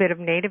had quite a bit of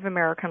Native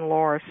American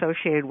lore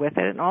associated with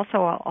it, and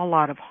also a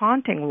lot of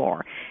haunting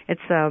lore.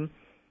 It's a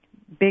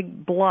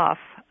big bluff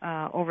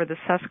over the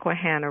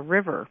Susquehanna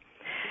River.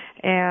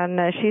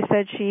 And she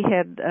said she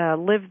had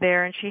lived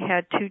there, and she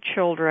had 2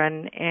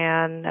 children,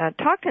 and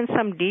talked in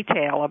some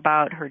detail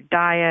about her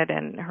diet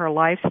and her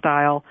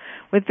lifestyle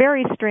with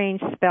very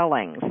strange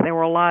spellings. There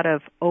were a lot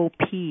of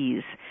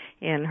OPs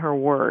in her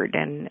words,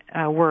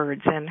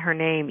 and her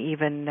name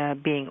even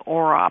being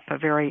Orop, a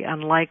very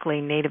unlikely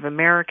Native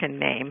American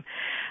name.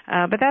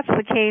 But that's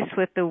the case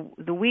with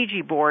the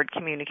Ouija board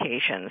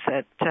communications,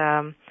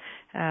 that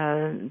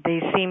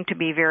they seem to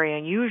be very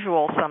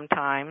unusual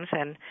sometimes,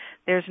 and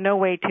there's no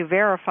way to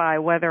verify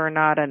whether or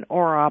not an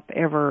Orop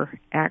ever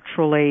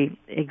actually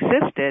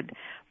existed,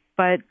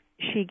 but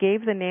she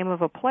gave the name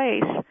of a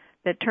place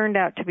that turned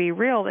out to be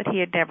real that he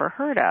had never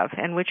heard of,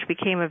 and which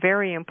became a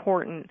very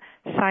important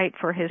site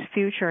for his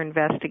future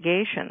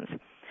investigations.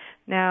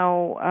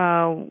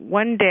 Now,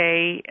 one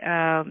day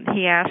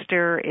he asked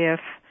her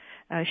if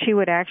she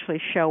would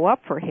actually show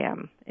up for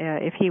him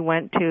if he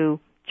went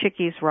to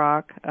Chickies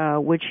Rock,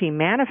 would she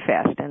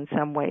manifest in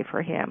some way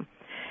for him?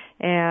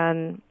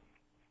 And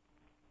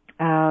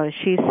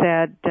she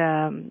said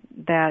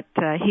that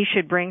he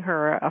should bring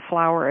her a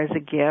flower as a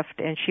gift,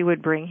 and she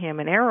would bring him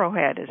an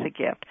arrowhead as a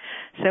gift.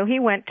 So he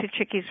went to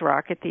Chickies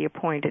Rock at the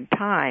appointed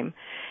time,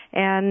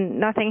 and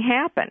nothing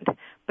happened,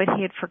 but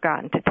he had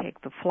forgotten to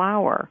take the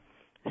flower.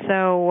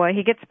 So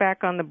he gets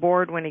back on the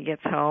board when he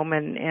gets home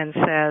and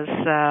says,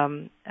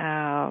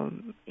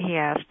 he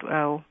asked,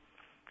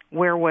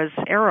 where was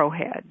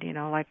Arrowhead?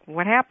 Like,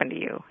 what happened to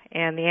you?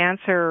 And the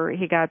answer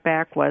he got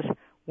back was,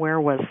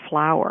 where was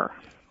Flower?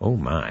 Oh,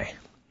 my.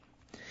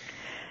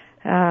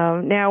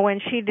 Now, when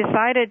she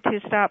decided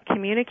to stop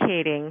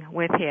communicating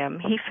with him,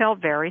 he felt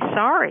very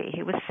sorry.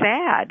 He was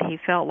sad. He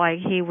felt like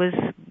he was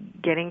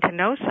getting to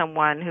know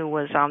someone who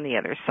was on the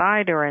other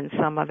side or in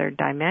some other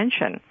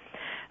dimension.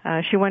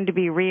 She wanted to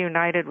be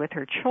reunited with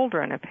her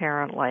children,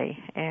 apparently,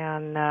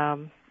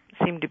 and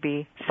seemed to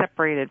be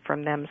separated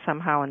from them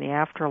somehow in the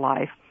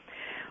afterlife.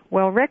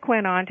 Well, Rick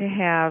went on to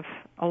have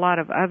a lot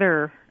of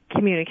other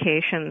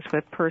communications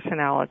with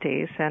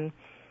personalities, and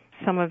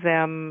some of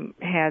them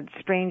had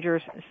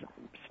stranger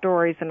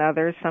stories than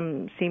others.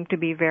 Some seemed to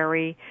be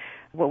very,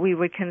 what we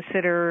would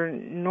consider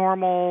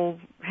normal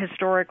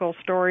historical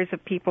stories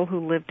of people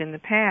who lived in the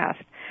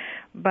past.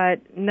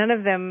 But none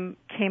of them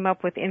came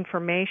up with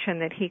information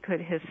that he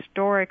could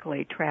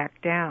historically track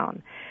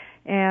down.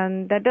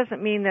 And that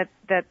doesn't mean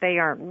that they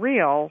aren't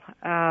real.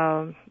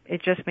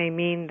 It just may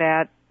mean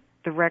that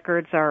the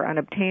records are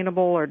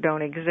unobtainable or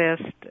don't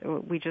exist.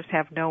 We just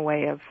have no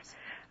way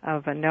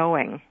of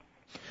knowing.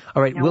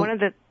 All right.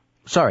 Now,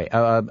 Sorry,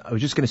 I was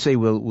just going to say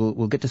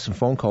we'll get to some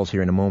phone calls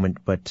here in a moment,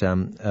 but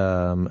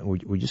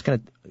we're just going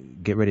to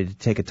get ready to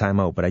take a time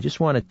out. But I just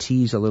want to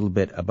tease a little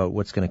bit about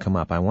what's going to come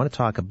up. I want to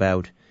talk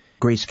about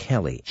Grace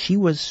Kelly. She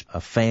was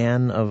a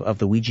fan of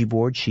the Ouija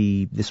board.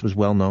 This was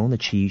well known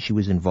that she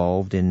was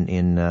involved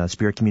in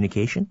spirit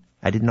communication.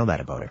 I didn't know that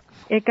about her.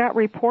 It got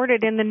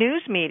reported in the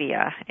news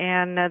media,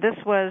 and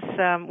this was,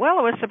 it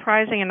was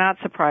surprising and not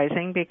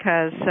surprising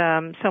because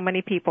so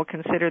many people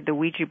considered the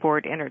Ouija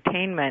board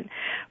entertainment.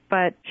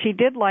 But she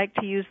did like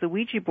to use the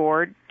Ouija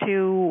board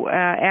to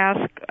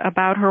ask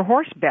about her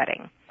horse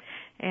betting.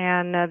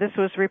 And this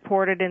was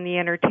reported in the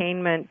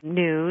entertainment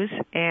news,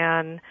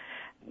 and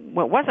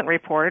what wasn't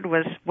reported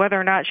was whether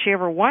or not she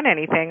ever won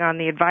anything on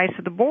the advice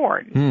of the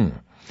board.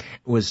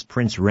 Was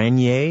Prince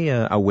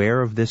Rainier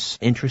aware of this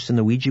interest in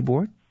the Ouija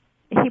board?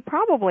 He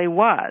probably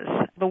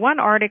was. The one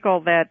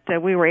article that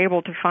we were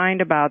able to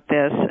find about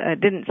this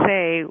didn't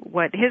say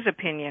what his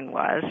opinion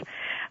was,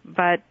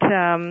 but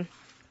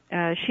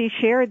she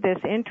shared this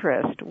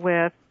interest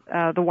with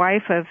the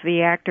wife of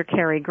the actor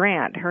Cary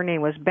Grant. Her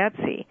name was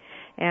Betsy,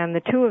 and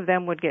the two of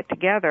them would get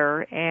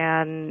together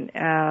and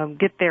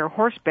get their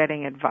horse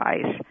betting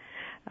advice.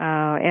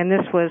 And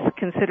this was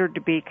considered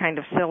to be kind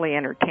of silly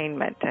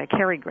entertainment.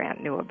 Cary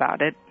Grant knew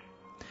about it.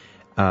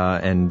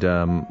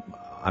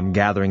 I'm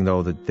gathering,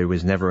 though, that there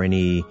was never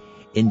any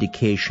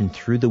indication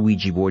through the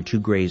Ouija board to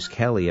Grace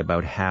Kelly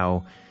about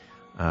how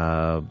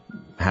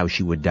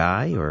she would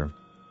die, or...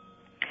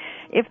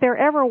 If there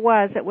ever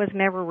was, it was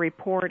never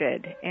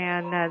reported.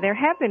 And there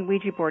have been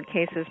Ouija board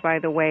cases, by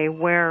the way,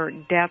 where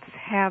deaths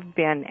have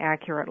been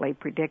accurately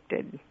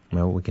predicted.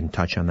 Well, we can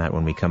touch on that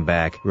when we come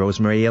back.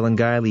 Rosemary Ellen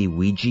Guiley,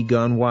 Ouija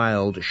Gone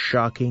Wild,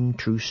 shocking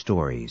true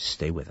stories.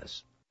 Stay with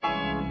us.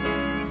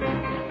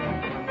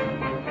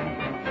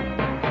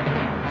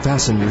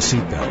 Fasten your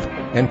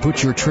seatbelt and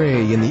put your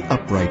tray in the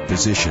upright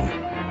position.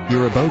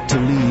 You're about to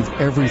leave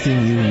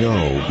everything you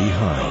know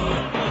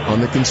behind on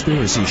The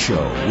Conspiracy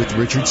Show with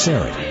Richard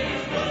Syrett.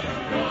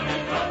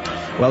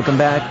 Welcome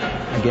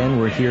back. Again,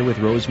 we're here with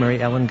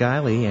Rosemary Ellen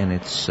Guiley, and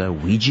it's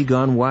Ouija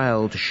Gone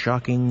Wild,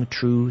 shocking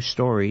true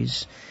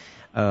stories.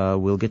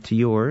 We'll get to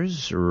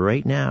yours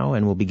right now,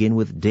 and we'll begin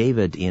with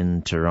David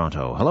in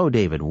Toronto. Hello,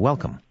 David.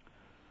 Welcome.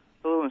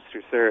 Hello,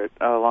 Mr. Sarah.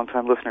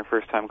 Long-time listener,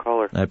 first-time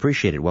caller. I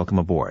appreciate it. Welcome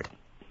aboard.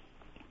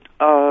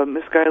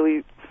 Miss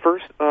Guiley,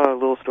 first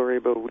little story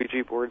about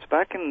Ouija boards.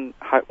 Back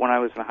when I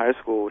was in high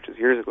school, which is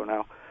years ago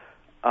now,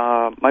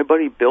 my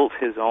buddy built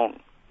his own,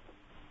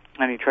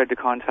 and he tried to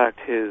contact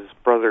his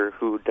brother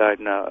who died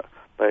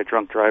by a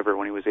drunk driver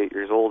when he was 8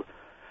 years old.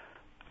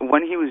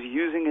 When he was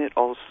using it,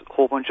 a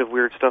whole bunch of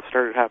weird stuff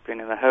started happening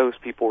in the house.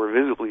 People were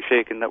visibly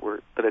shaken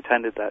that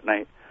attended that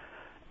night,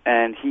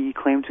 and he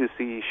claimed to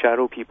see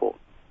shadow people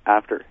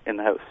after in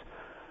the house.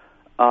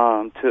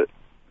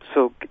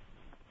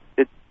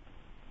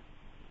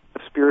 A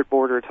spirit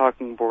board or a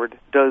talking board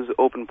does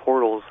open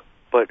portals,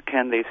 but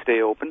can they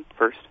stay open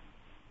first?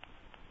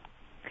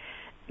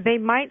 They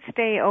might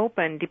stay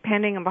open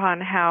depending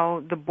upon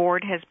how the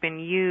board has been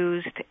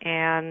used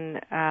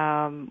and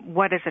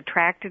what is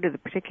attracted to the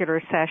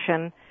particular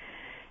session.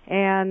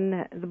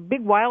 And the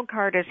big wild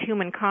card is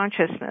human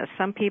consciousness.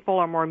 Some people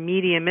are more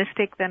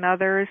mediumistic than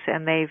others,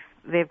 and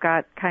they've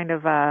got kind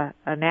of a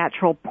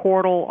natural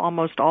portal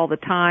almost all the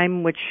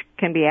time, which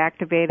can be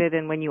activated.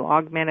 And when you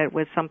augment it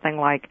with something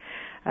like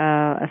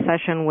a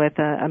session with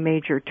a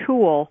major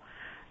tool,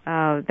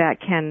 that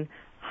can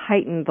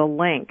heighten the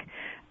link.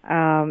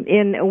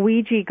 In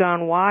Ouija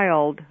Gone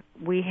Wild,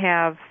 we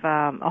have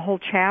a whole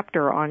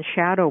chapter on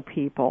shadow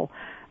people.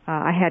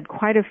 I had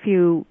quite a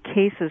few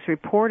cases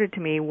reported to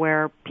me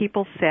where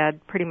people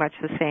said pretty much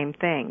the same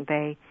thing.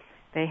 They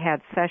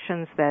had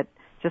sessions that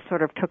just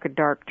sort of took a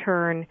dark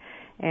turn,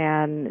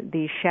 and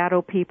the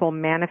shadow people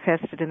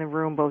manifested in the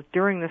room both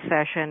during the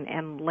session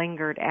and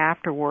lingered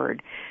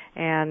afterward.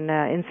 And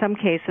in some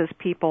cases,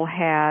 people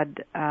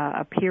had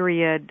a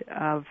period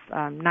of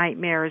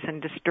nightmares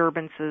and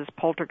disturbances,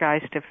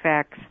 poltergeist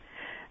effects,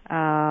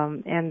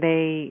 and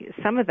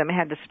some of them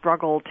had to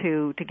struggle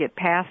to get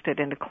past it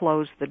and to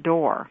close the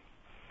door.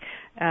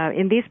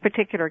 In these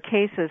particular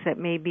cases, it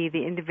may be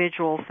the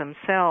individuals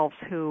themselves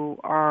who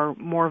are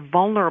more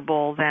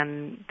vulnerable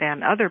than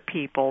other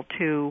people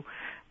to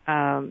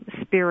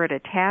spirit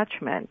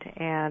attachment,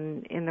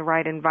 and in the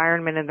right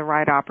environment and the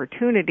right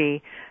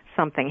opportunity,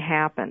 something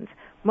happens.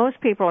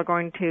 Most people are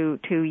going to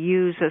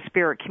use a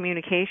spirit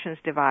communications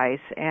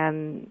device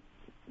and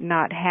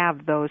not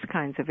have those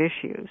kinds of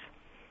issues.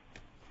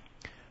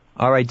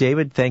 All right,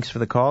 David, thanks for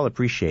the call.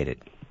 Appreciate it.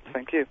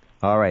 Thank you.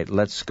 All right,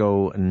 let's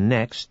go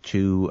next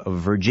to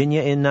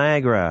Virginia in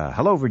Niagara.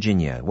 Hello,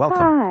 Virginia. Welcome.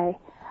 Hi.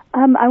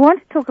 I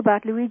want to talk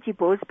about Ouija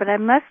boards, but I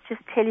must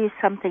just tell you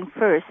something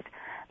first.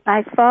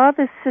 My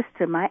father's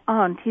sister, my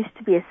aunt, used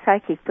to be a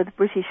psychic for the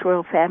British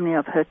royal family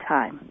of her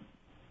time.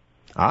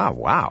 Ah,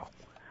 wow.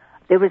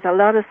 There was a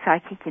lot of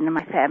psychic in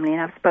my family,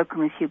 and I've spoken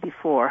with you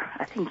before.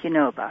 I think you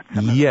know about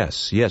some of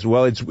Yes.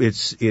 Well,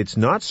 it's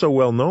not so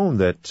well known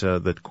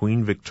that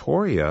Queen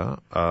Victoria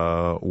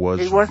was.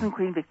 It wasn't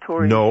Queen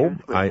Victoria. No,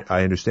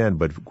 I understand,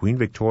 but Queen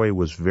Victoria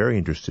was very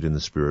interested in the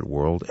spirit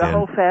world. The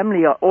whole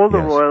family, all the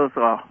royals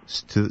are.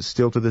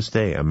 Still to this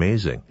day,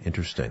 amazing,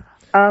 interesting.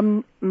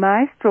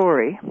 My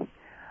story.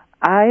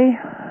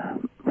 After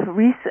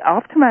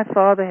my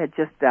father had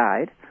just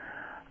died,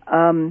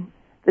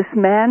 this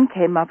man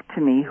came up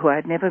to me who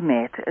I'd never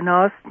met and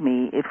asked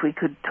me if we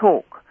could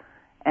talk.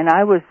 And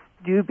I was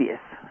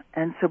dubious.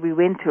 And so we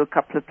went to a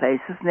couple of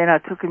places, and then I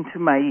took him to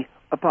my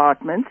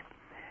apartment.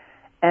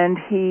 And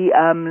he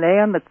lay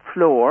on the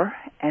floor,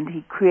 and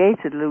he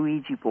created a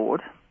Ouija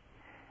board.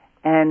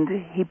 And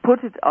he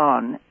put it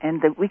on,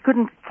 and we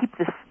couldn't keep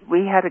this.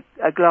 We had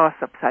a glass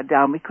upside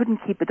down. We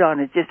couldn't keep it on.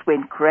 It just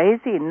went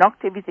crazy and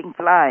knocked everything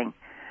flying.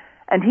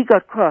 And he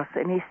got cross,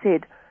 and he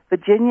said,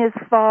 Virginia's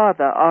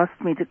father asked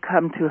me to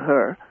come to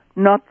her,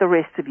 not the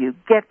rest of you.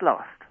 Get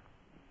lost.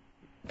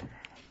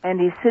 And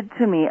he said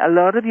to me, a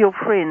lot of your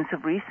friends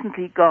have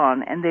recently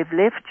gone, and they've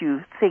left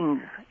you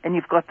things, and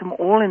you've got them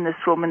all in this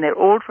room, and they're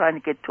all trying to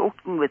get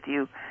talking with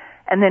you,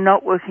 and they're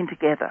not working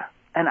together.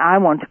 And I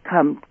want to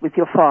come with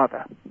your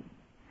father.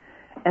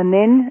 And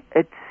then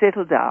it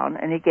settled down,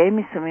 and he gave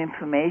me some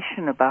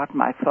information about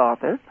my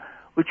father,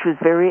 which was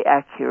very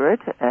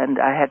accurate, and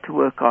I had to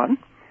work on.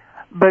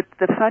 But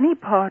the funny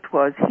part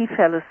was he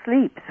fell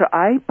asleep, so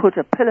I put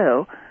a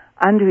pillow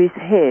under his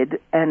head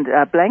and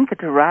a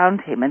blanket around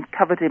him and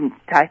covered him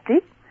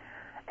tightly.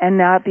 And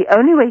now the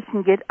only way he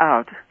can get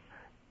out,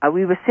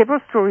 we were several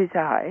stories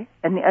high,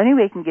 and the only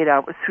way he can get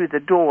out was through the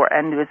door,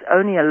 and there was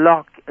only a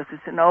lock. It was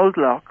an old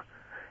lock,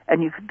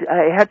 and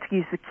I had to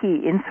use the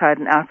key inside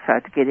and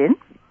outside to get in.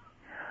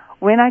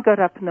 When I got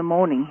up in the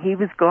morning, he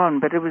was gone,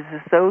 but it was as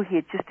though he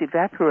had just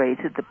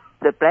evaporated.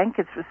 The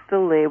blankets were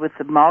still there with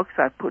the marks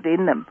I put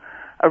in them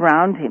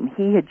around him.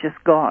 He had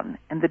just gone,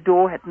 and the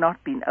door had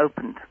not been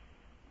opened.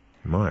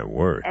 My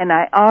word. And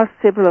I asked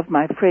several of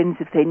my friends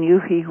if they knew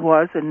who he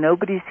was, and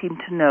nobody seemed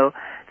to know.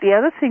 The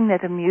other thing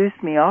that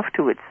amused me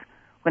afterwards,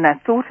 when I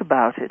thought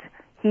about it,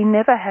 he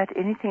never had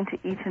anything to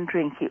eat and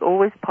drink. He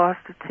always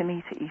passed it to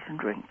me to eat and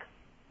drink.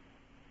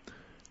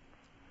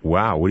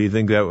 Wow. What do you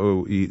think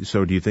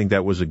so do you think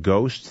that was a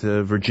ghost,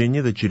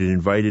 Virginia, that you'd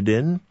invited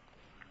in?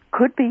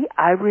 Could be.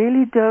 I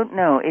really don't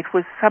know. It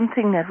was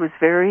something that was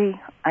very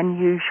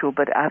unusual,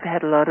 but I've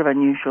had a lot of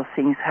unusual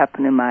things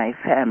happen in my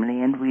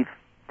family, and we've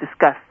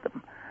discussed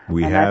them.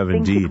 We and have I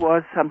think indeed. It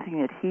was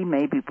something that he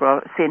maybe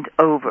sent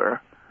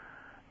over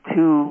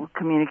to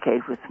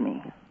communicate with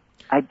me.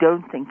 I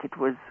don't think it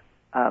was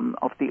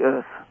of the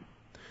earth.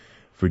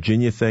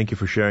 Virginia, thank you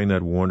for sharing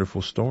that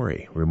wonderful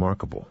story.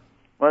 Remarkable.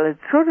 Well, it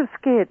sort of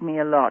scared me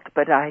a lot,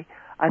 but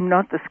I'm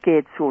not the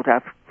scared sort.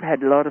 I've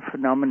had a lot of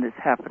phenomena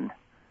happen.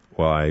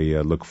 Well, I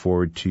look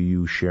forward to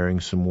you sharing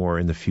some more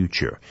in the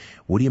future.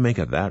 What do you make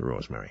of that,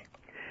 Rosemary?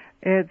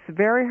 It's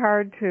very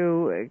hard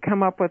to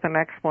come up with an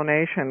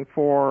explanation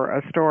for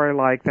a story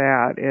like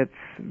that. It's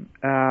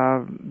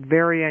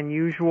very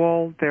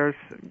unusual. There's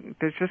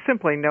just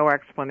simply no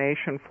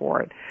explanation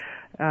for it.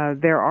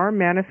 There are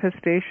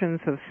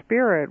manifestations of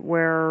spirit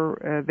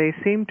where they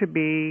seem to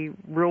be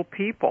real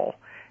people,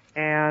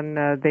 and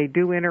they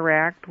do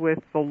interact with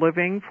the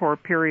living for a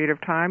period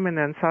of time, and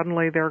then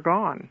suddenly they're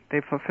gone.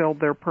 They've fulfilled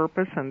their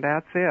purpose, and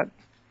that's it.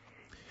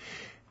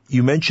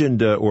 You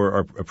mentioned, or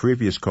a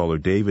previous caller,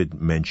 David,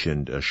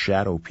 mentioned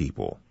shadow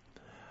people.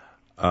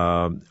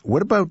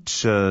 What about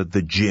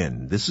the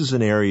jinn? This is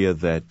an area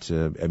that,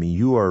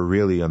 you are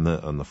really on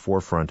the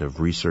forefront of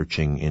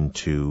researching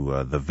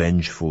into the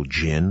vengeful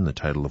jinn, the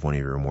title of one of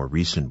your more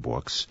recent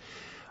books.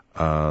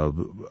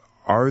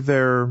 Are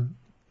there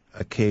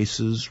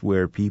cases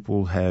where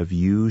people have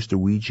used a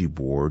Ouija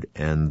board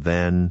and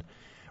then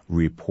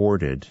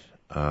reported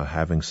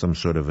having some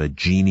sort of a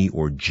genie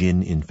or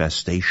jinn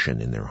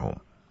infestation in their home?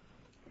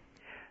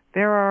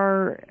 There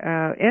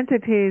are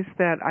entities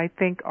that I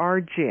think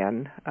are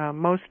jinn.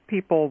 Most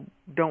people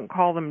don't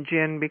call them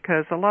jinn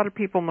because a lot of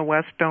people in the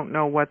West don't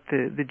know what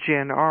the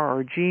jinn are,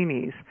 or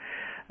genies.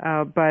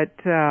 But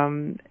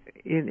in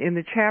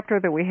the chapter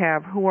that we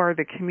have, Who Are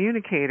the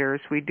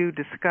Communicators, we do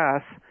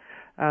discuss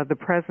the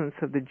presence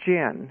of the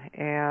jinn.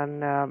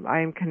 And I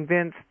am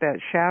convinced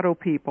that shadow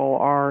people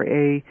are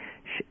a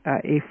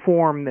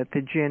form that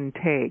the jinn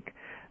take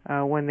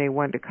when they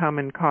want to come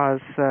and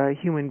cause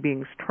human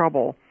beings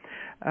trouble.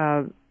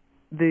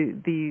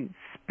 The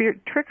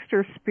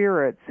trickster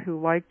spirits who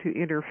like to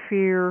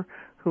interfere,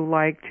 who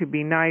like to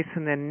be nice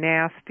and then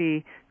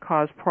nasty,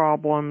 cause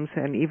problems,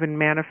 and even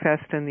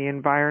manifest in the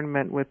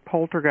environment with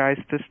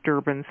poltergeist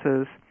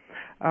disturbances,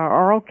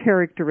 are all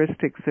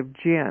characteristics of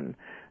jinn.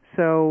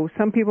 So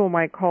some people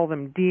might call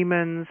them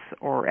demons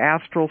or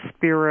astral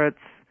spirits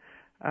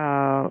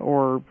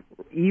or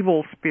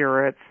evil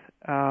spirits,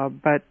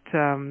 but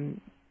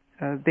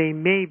they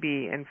may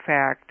be, in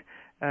fact,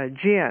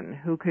 jinn,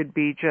 who could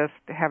be just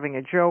having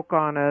a joke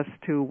on us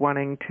to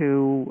wanting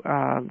to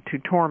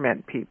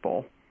torment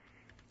people.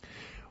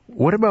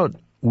 What about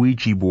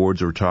Ouija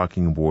boards or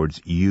talking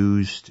boards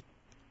used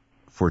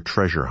for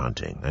treasure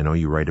hunting? I know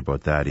you write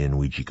about that in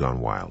Ouija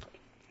Gone Wild.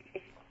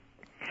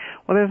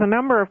 Well, there's a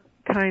number of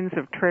kinds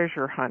of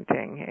treasure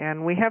hunting,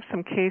 and we have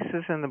some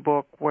cases in the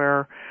book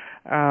where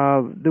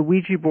the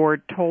Ouija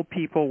board told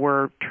people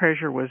where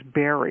treasure was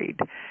buried.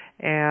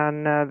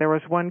 And there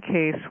was one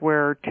case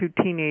where two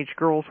teenage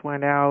girls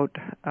went out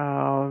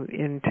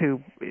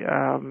into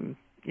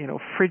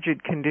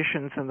frigid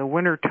conditions in the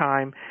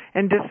wintertime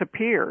and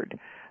disappeared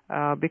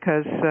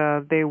because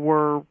they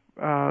were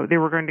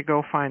going to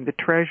go find the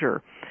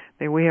treasure.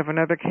 We have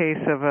another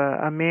case of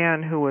a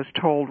man who was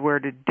told where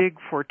to dig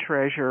for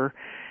treasure,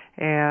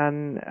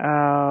 and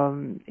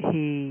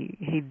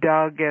he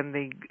dug, and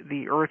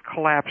the earth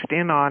collapsed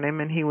in on him,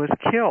 and he was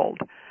killed.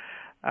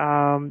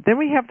 Then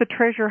we have the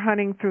treasure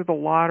hunting through the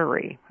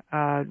lottery.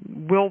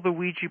 Will the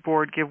Ouija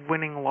board give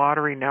winning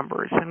lottery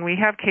numbers? And we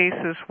have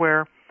cases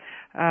where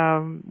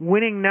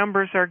winning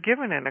numbers are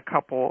given in a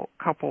couple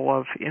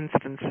of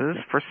instances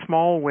for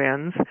small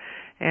wins,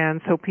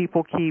 and so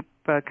people keep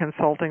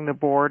consulting the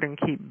board and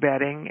keep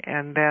betting,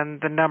 and then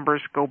the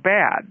numbers go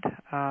bad.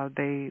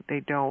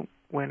 They don't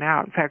win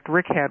out. In fact,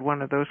 Rick had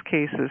one of those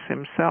cases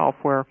himself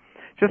where,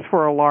 just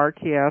for a lark,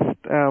 he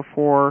asked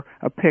for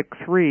a pick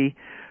 3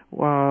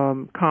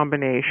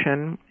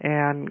 combination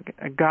and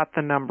got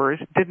the numbers,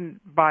 didn't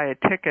buy a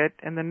ticket,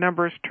 and the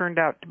numbers turned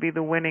out to be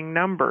the winning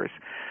numbers.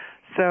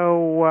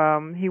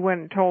 So he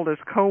went and told his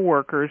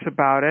coworkers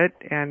about it,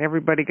 and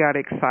everybody got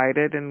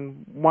excited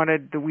and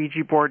wanted the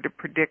Ouija board to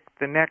predict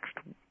the next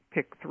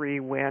pick 3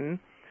 win.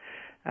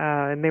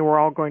 And they were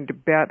all going to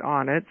bet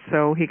on it,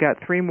 so he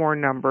got 3 more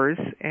numbers,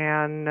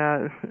 and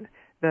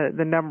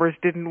the numbers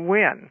didn't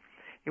win.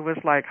 It was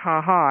like,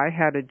 ha-ha, I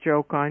had a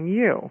joke on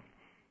you.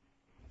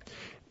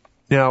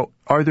 Now,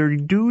 are there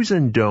do's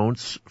and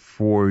don'ts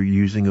for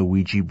using a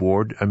Ouija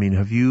board? I mean,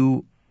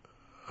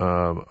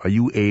 are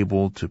you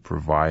able to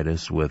provide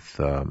us with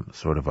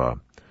sort of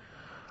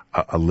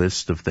a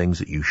list of things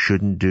that you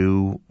shouldn't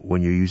do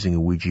when you're using a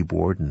Ouija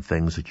board and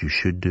things that you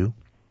should do?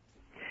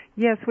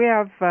 Yes, we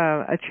have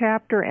a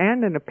chapter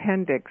and an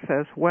appendix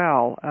as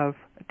well of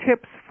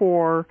tips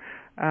for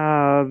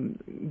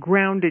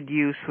grounded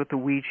use with the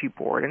Ouija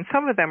board, and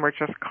some of them are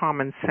just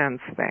common sense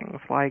things,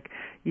 like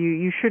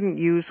you shouldn't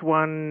use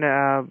one,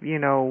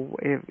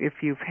 if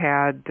you've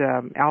had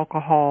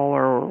alcohol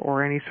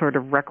or any sort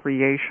of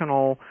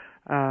recreational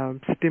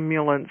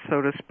stimulant,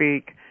 so to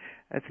speak.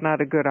 It's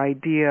not a good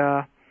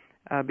idea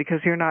because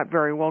you're not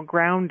very well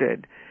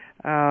grounded.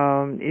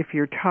 If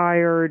you're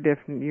tired, if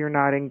you're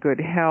not in good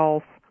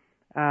health,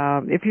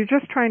 if you're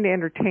just trying to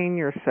entertain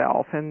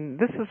yourself, and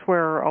this is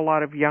where a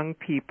lot of young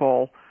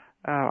people,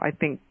 I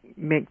think,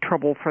 make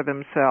trouble for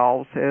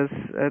themselves, is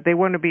they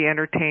want to be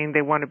entertained,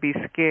 they want to be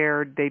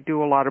scared, they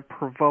do a lot of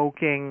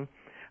provoking,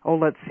 oh,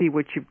 let's see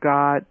what you've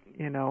got,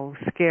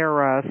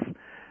 scare us,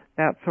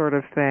 that sort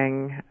of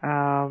thing.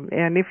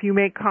 And if you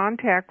make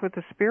contact with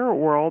the spirit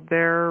world,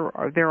 there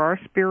are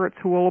spirits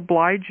who will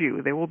oblige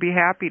you. They will be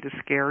happy to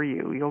scare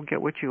you. You'll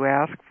get what you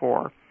ask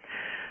for.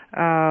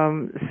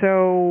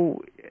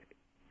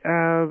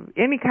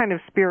 Any kind of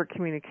spirit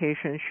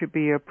communication should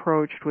be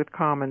approached with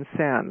common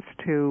sense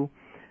to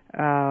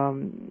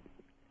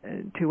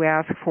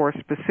ask for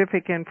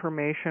specific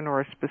information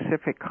or a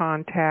specific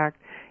contact.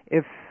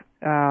 If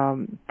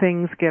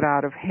things get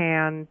out of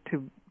hand,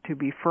 to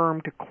be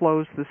firm to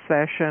close the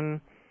session.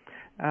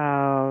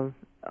 A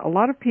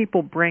lot of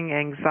people bring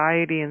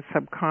anxiety and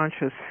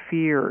subconscious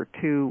fear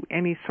to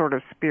any sort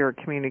of spirit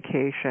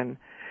communication.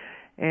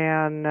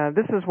 And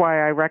this is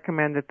why I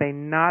recommend that they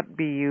not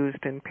be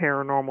used in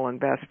paranormal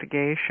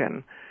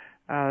investigation,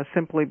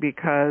 simply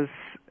because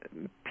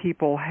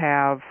people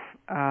have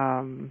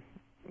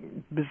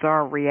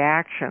bizarre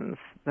reactions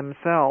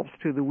themselves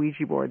to the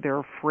Ouija board. They're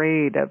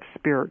afraid of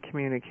spirit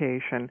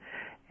communication,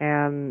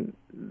 and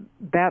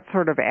that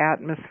sort of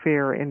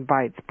atmosphere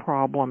invites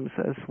problems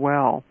as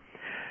well.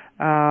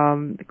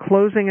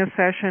 Closing a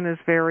session is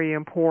very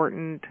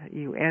important.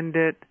 You end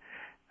it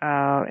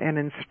and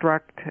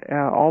instruct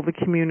all the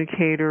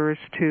communicators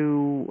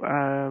to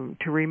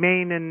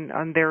remain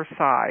on their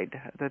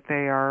side, that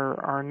they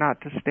are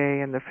not to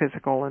stay in the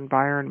physical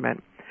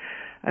environment.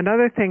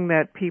 Another thing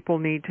that people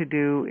need to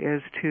do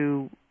is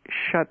to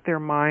shut their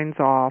minds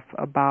off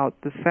about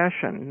the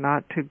session,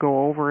 not to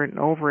go over it and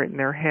over it in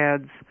their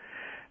heads,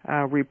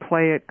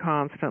 replay it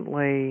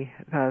constantly,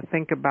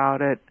 think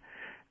about it,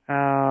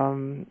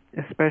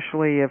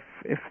 especially if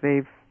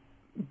they've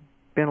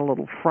been a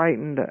little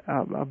frightened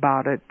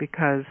about it,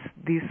 because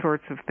these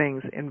sorts of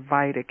things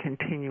invite a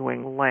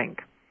continuing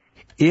link.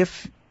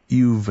 If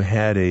you've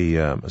had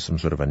some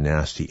sort of a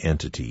nasty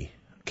entity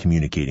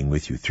communicating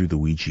with you through the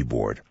Ouija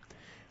board,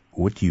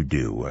 what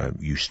do?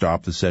 You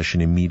stop the session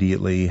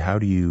immediately? How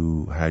do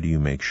you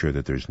make sure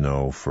that there's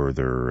no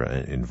further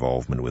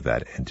involvement with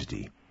that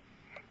entity?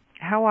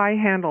 How I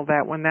handle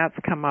that when that's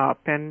come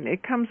up, and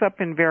it comes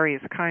up in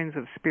various kinds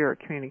of spirit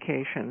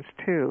communications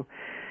too,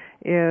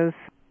 is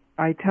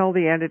I tell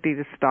the entity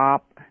to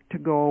stop, to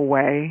go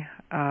away,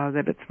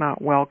 that it's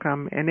not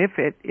welcome, and if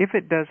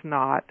it does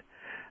not,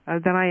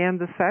 then I end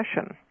the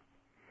session,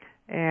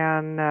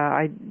 and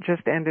I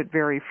just end it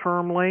very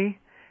firmly,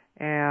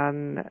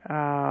 and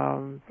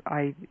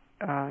I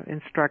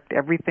instruct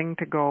everything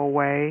to go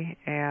away,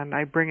 and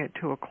I bring it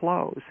to a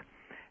close.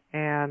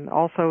 And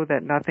also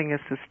that nothing is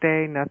to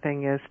stay,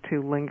 nothing is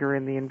to linger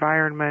in the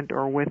environment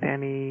or with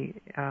any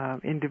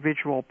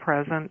individual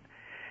present.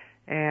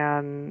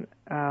 And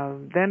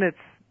then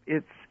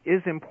it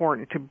is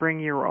important to bring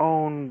your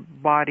own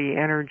body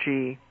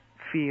energy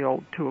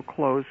field to a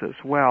close as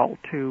well,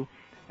 to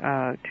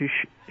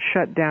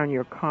shut down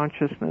your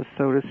consciousness,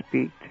 so to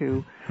speak,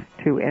 to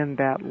end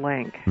that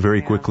link.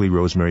 Very quickly,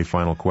 Rosemary,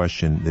 final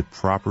question. The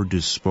proper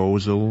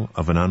disposal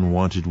of an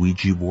unwanted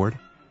Ouija board?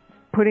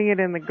 Putting it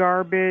in the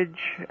garbage,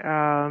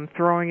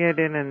 throwing it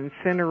in an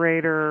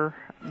incinerator,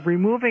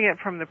 removing it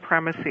from the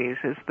premises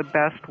is the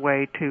best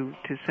way to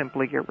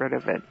simply get rid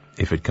of it.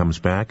 If it comes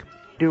back?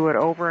 Do it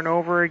over and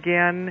over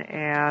again,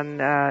 and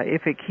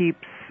if it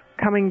keeps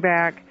coming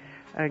back,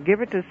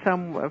 give it to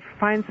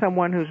find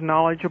someone who's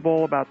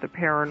knowledgeable about the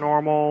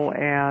paranormal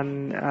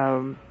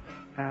and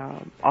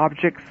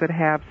objects that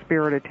have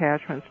spirit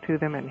attachments to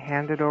them, and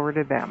hand it over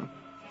to them.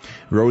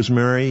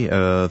 Rosemary,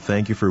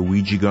 thank you for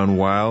Ouija Gone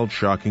Wild,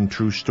 shocking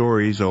true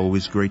stories.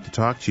 Always great to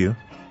talk to you.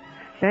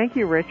 Thank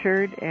you,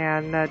 Richard.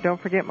 And don't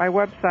forget my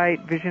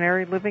website,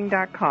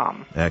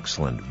 visionaryliving.com.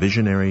 Excellent.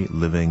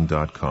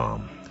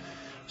 Visionaryliving.com.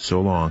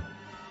 So long.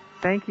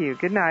 Thank you.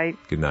 Good night.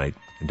 Good night.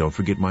 And don't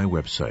forget my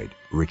website,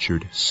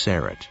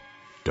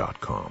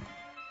 richardsarrett.com.